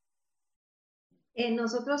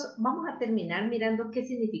 Nosotros vamos a terminar mirando qué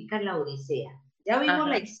significa la Odisea. Ya vimos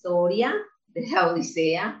la Ajá. historia de la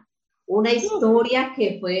Odisea, una historia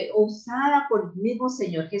que fue usada por el mismo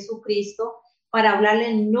Señor Jesucristo para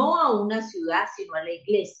hablarle no a una ciudad, sino a la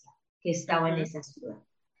iglesia que estaba en esa ciudad.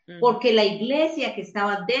 Porque la iglesia que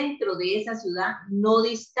estaba dentro de esa ciudad no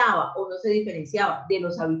distaba o no se diferenciaba de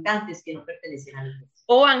los habitantes que no pertenecían a la iglesia.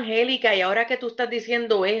 Oh, Angélica, y ahora que tú estás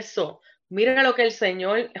diciendo eso, mira lo que el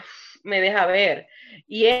Señor me deja ver.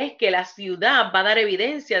 Y es que la ciudad va a dar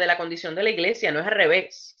evidencia de la condición de la iglesia, no es al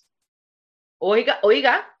revés. Oiga,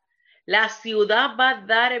 la ciudad va a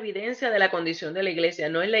dar evidencia de la condición de la iglesia,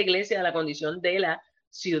 no es la iglesia de la condición de la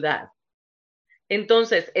ciudad.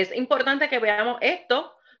 Entonces, es importante que veamos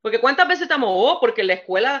esto, porque cuántas veces estamos, porque en la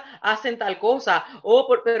escuela hacen tal cosa,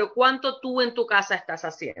 pero ¿cuánto tú en tu casa estás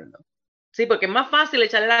haciendo? Sí, porque es más fácil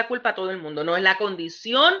echarle la culpa a todo el mundo. No es la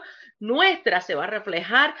condición nuestra, se va a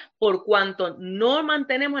reflejar por cuanto no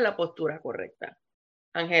mantenemos la postura correcta.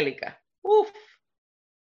 Angélica. Uf.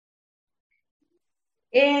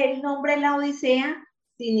 El nombre La Odisea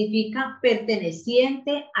significa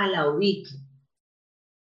perteneciente a Laodique.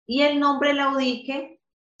 Y el nombre Laodique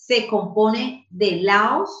se compone de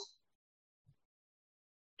Laos,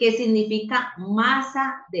 que significa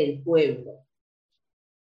masa del pueblo,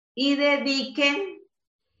 y de dique,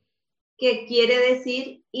 que quiere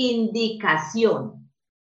decir indicación.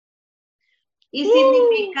 Y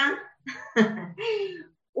significa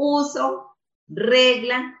uso,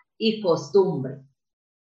 regla y costumbre.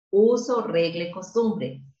 Uso, regla y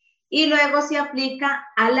costumbre. Y luego se aplica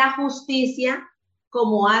a la justicia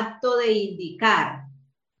como acto de indicar.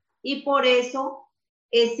 Y por eso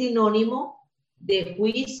es sinónimo de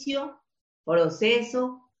juicio,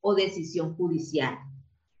 proceso o decisión judicial.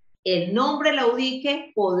 El nombre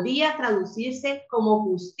Laodique podría traducirse como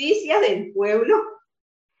justicia del pueblo,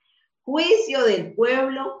 juicio del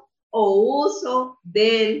pueblo o uso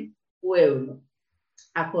del pueblo.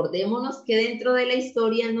 Acordémonos que dentro de la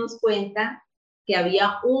historia nos cuenta que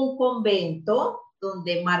había un convento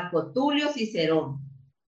donde Marco Tulio Cicerón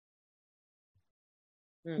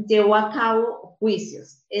llevó a cabo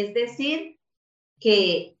juicios. Es decir,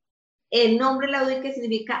 que el nombre Laodique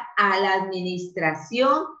significa a la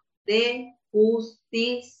administración de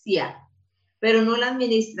justicia, pero no la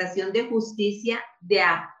administración de justicia de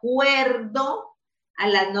acuerdo a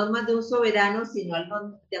las normas de un soberano, sino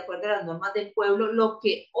de acuerdo a las normas del pueblo, lo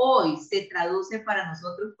que hoy se traduce para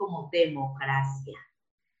nosotros como democracia,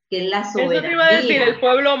 que es la Eso te iba a decir, el soberanía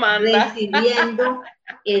pueblo manda. residiendo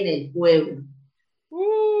en el pueblo.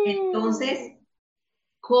 Entonces,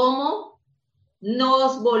 ¿cómo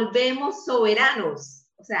nos volvemos soberanos?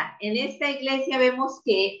 O sea, en esta iglesia vemos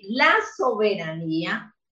que la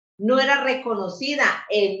soberanía no era reconocida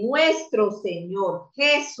en nuestro Señor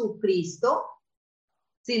Jesucristo,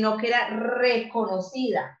 sino que era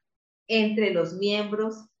reconocida entre los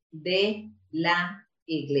miembros de la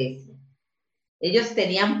iglesia. Ellos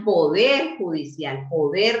tenían poder judicial,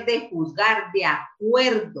 poder de juzgar de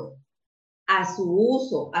acuerdo a su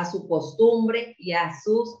uso, a su costumbre y a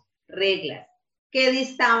sus reglas, que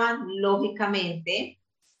distaban lógicamente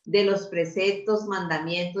de los preceptos,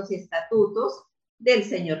 mandamientos y estatutos del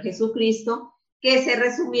Señor Jesucristo, que se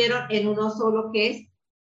resumieron en uno solo, que es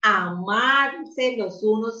amarse los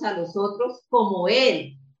unos a los otros como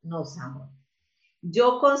Él nos amó.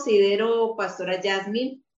 Yo considero, Pastora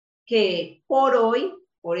Jasmine, que por hoy,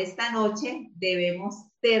 por esta noche, debemos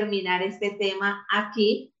terminar este tema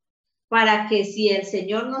aquí, para que si el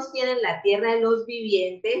Señor nos tiene en la tierra de los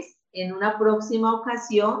vivientes, en una próxima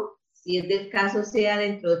ocasión, si es del caso sea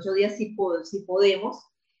dentro de 8 días, si podemos,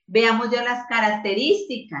 veamos ya las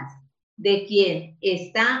características de quien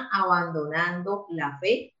está abandonando la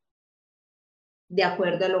fe, de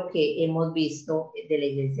acuerdo a lo que hemos visto de la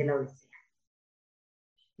iglesia de la Odisea.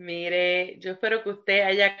 Mire, yo espero que usted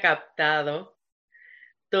haya captado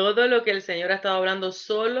todo lo que el Señor ha estado hablando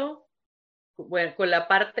solo, bueno, con la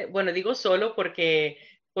parte, bueno, digo solo porque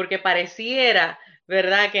pareciera,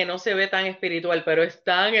 ¿verdad?, que no se ve tan espiritual, pero es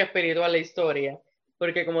tan espiritual la historia,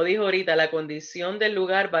 porque como dijo ahorita, la condición del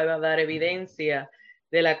lugar va a dar evidencia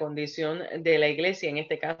de la condición de la iglesia, en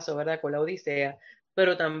este caso, ¿verdad?, con la Odisea,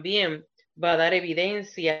 pero también va a dar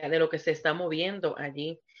evidencia de lo que se está moviendo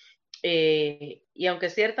allí. Y aunque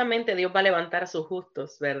ciertamente Dios va a levantar a sus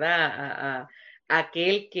justos, ¿verdad? A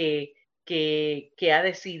aquel que ha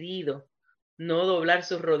decidido no doblar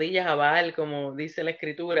sus rodillas a Baal, como dice la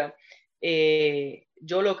Escritura.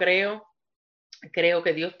 Yo lo creo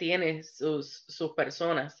que Dios tiene sus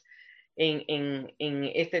personas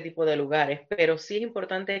en este tipo de lugares, pero sí es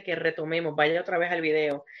importante que retomemos, vaya otra vez al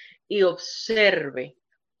video y observe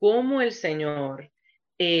cómo el Señor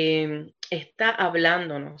está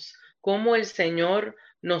hablándonos, cómo el Señor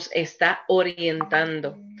nos está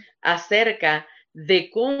orientando acerca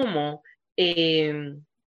de cómo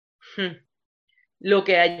lo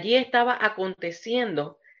que allí estaba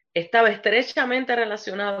aconteciendo estaba estrechamente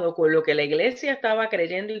relacionado con lo que la iglesia estaba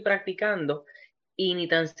creyendo y practicando, y ni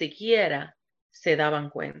tan siquiera se daban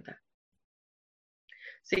cuenta.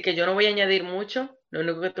 Así que yo no voy a añadir mucho, lo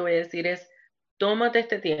único que te voy a decir es, tómate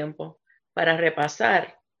este tiempo para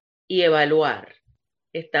repasar y evaluar.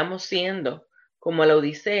 Estamos siendo como la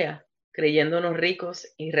Odisea, creyéndonos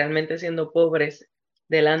ricos y realmente siendo pobres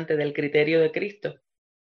delante del criterio de Cristo.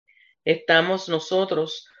 Estamos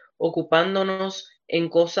nosotros ocupándonos en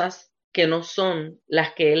cosas que no son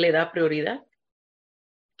las que Él le da prioridad.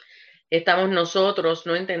 Estamos nosotros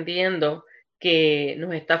no entendiendo que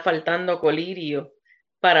nos está faltando colirio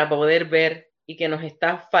para poder ver y que nos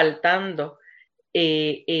está faltando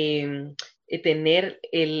tener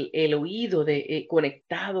el oído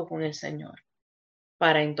conectado con el Señor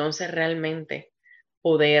para entonces realmente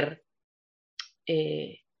poder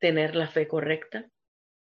tener la fe correcta.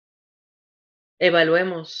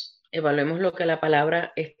 Evaluemos lo que la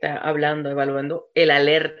palabra está hablando, evaluando el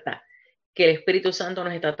alerta que el Espíritu Santo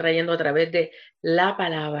nos está trayendo a través de la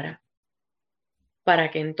palabra, para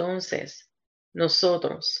que entonces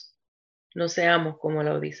nosotros no seamos como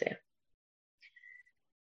la Odisea.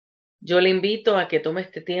 Yo le invito a que tome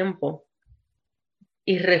este tiempo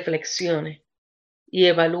y reflexione y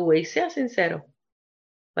evalúe y sea sincero,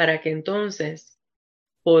 para que entonces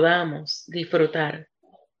podamos disfrutar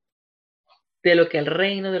de lo que el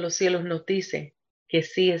reino de los cielos nos dice que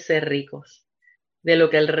sí es ser ricos, de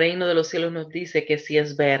lo que el reino de los cielos nos dice que sí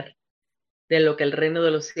es ver, de lo que el reino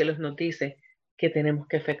de los cielos nos dice que tenemos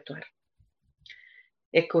que efectuar.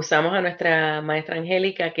 Excusamos a nuestra maestra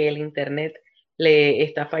Angelica que el internet le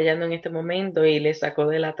está fallando en este momento y le sacó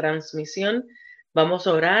de la transmisión. Vamos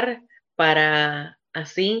a orar para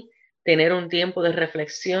así tener un tiempo de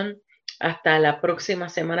reflexión hasta la próxima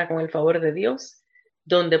semana con el favor de Dios,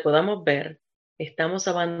 donde podamos ver, ¿estamos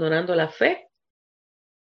abandonando la fe?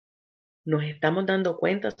 ¿Nos estamos dando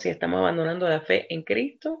cuenta si estamos abandonando la fe en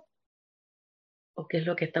Cristo? ¿O qué es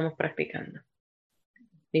lo que estamos practicando?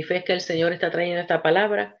 Mi fe es que el Señor está trayendo esta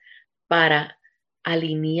palabra para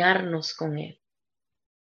alinearnos con Él.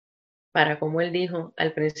 Para, como Él dijo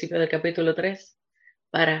al principio del capítulo 3,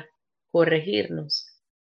 para corregirnos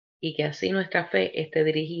y que así nuestra fe esté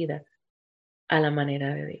dirigida a la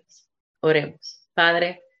manera de Dios. Oremos.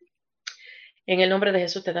 Padre, en el nombre de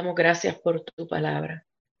Jesús te damos gracias por tu palabra.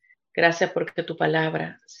 Gracias porque tu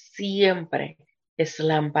palabra siempre es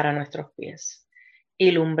lámpara a nuestros pies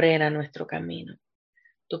y lumbrera nuestro camino.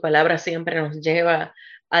 Tu palabra siempre nos lleva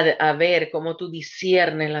a ver cómo tú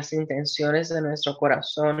disciernes las intenciones de nuestro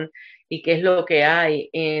corazón y qué es lo que hay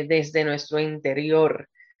desde nuestro interior,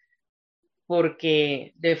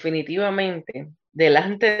 porque definitivamente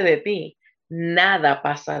delante de ti nada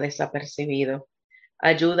pasa desapercibido.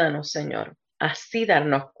 Ayúdanos, Señor, así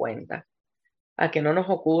darnos cuenta, a que no nos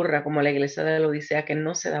ocurra como la iglesia de la Odisea, que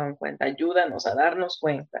no se daban cuenta. Ayúdanos a darnos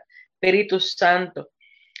cuenta. Espíritu Santo,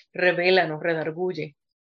 revélanos, redarguye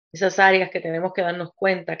esas áreas que tenemos que darnos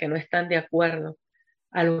cuenta que no están de acuerdo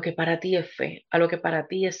a lo que para ti es fe, a lo que para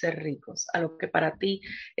ti es ser ricos, a lo que para ti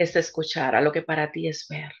es escuchar, a lo que para ti es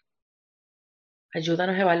ver.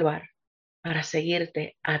 Ayúdanos a evaluar para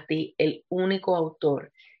seguirte a ti, el único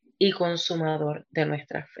autor y consumador de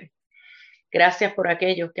nuestra fe. Gracias por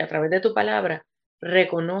aquellos que a través de tu palabra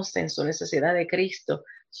reconocen su necesidad de Cristo,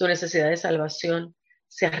 su necesidad de salvación,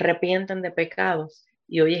 se arrepienten de pecados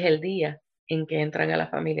y hoy es el día en que entran a la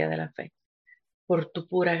familia de la fe. Por tu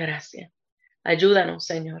pura gracia. Ayúdanos,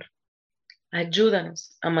 Señor.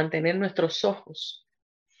 Ayúdanos a mantener nuestros ojos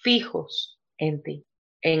fijos en ti,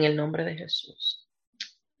 en el nombre de Jesús.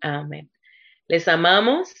 Amén. Les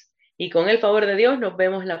amamos y con el favor de Dios nos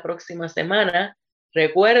vemos la próxima semana.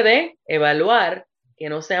 Recuerde evaluar que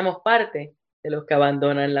no seamos parte de los que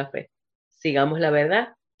abandonan la fe. Sigamos la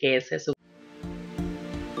verdad, que es Jesús.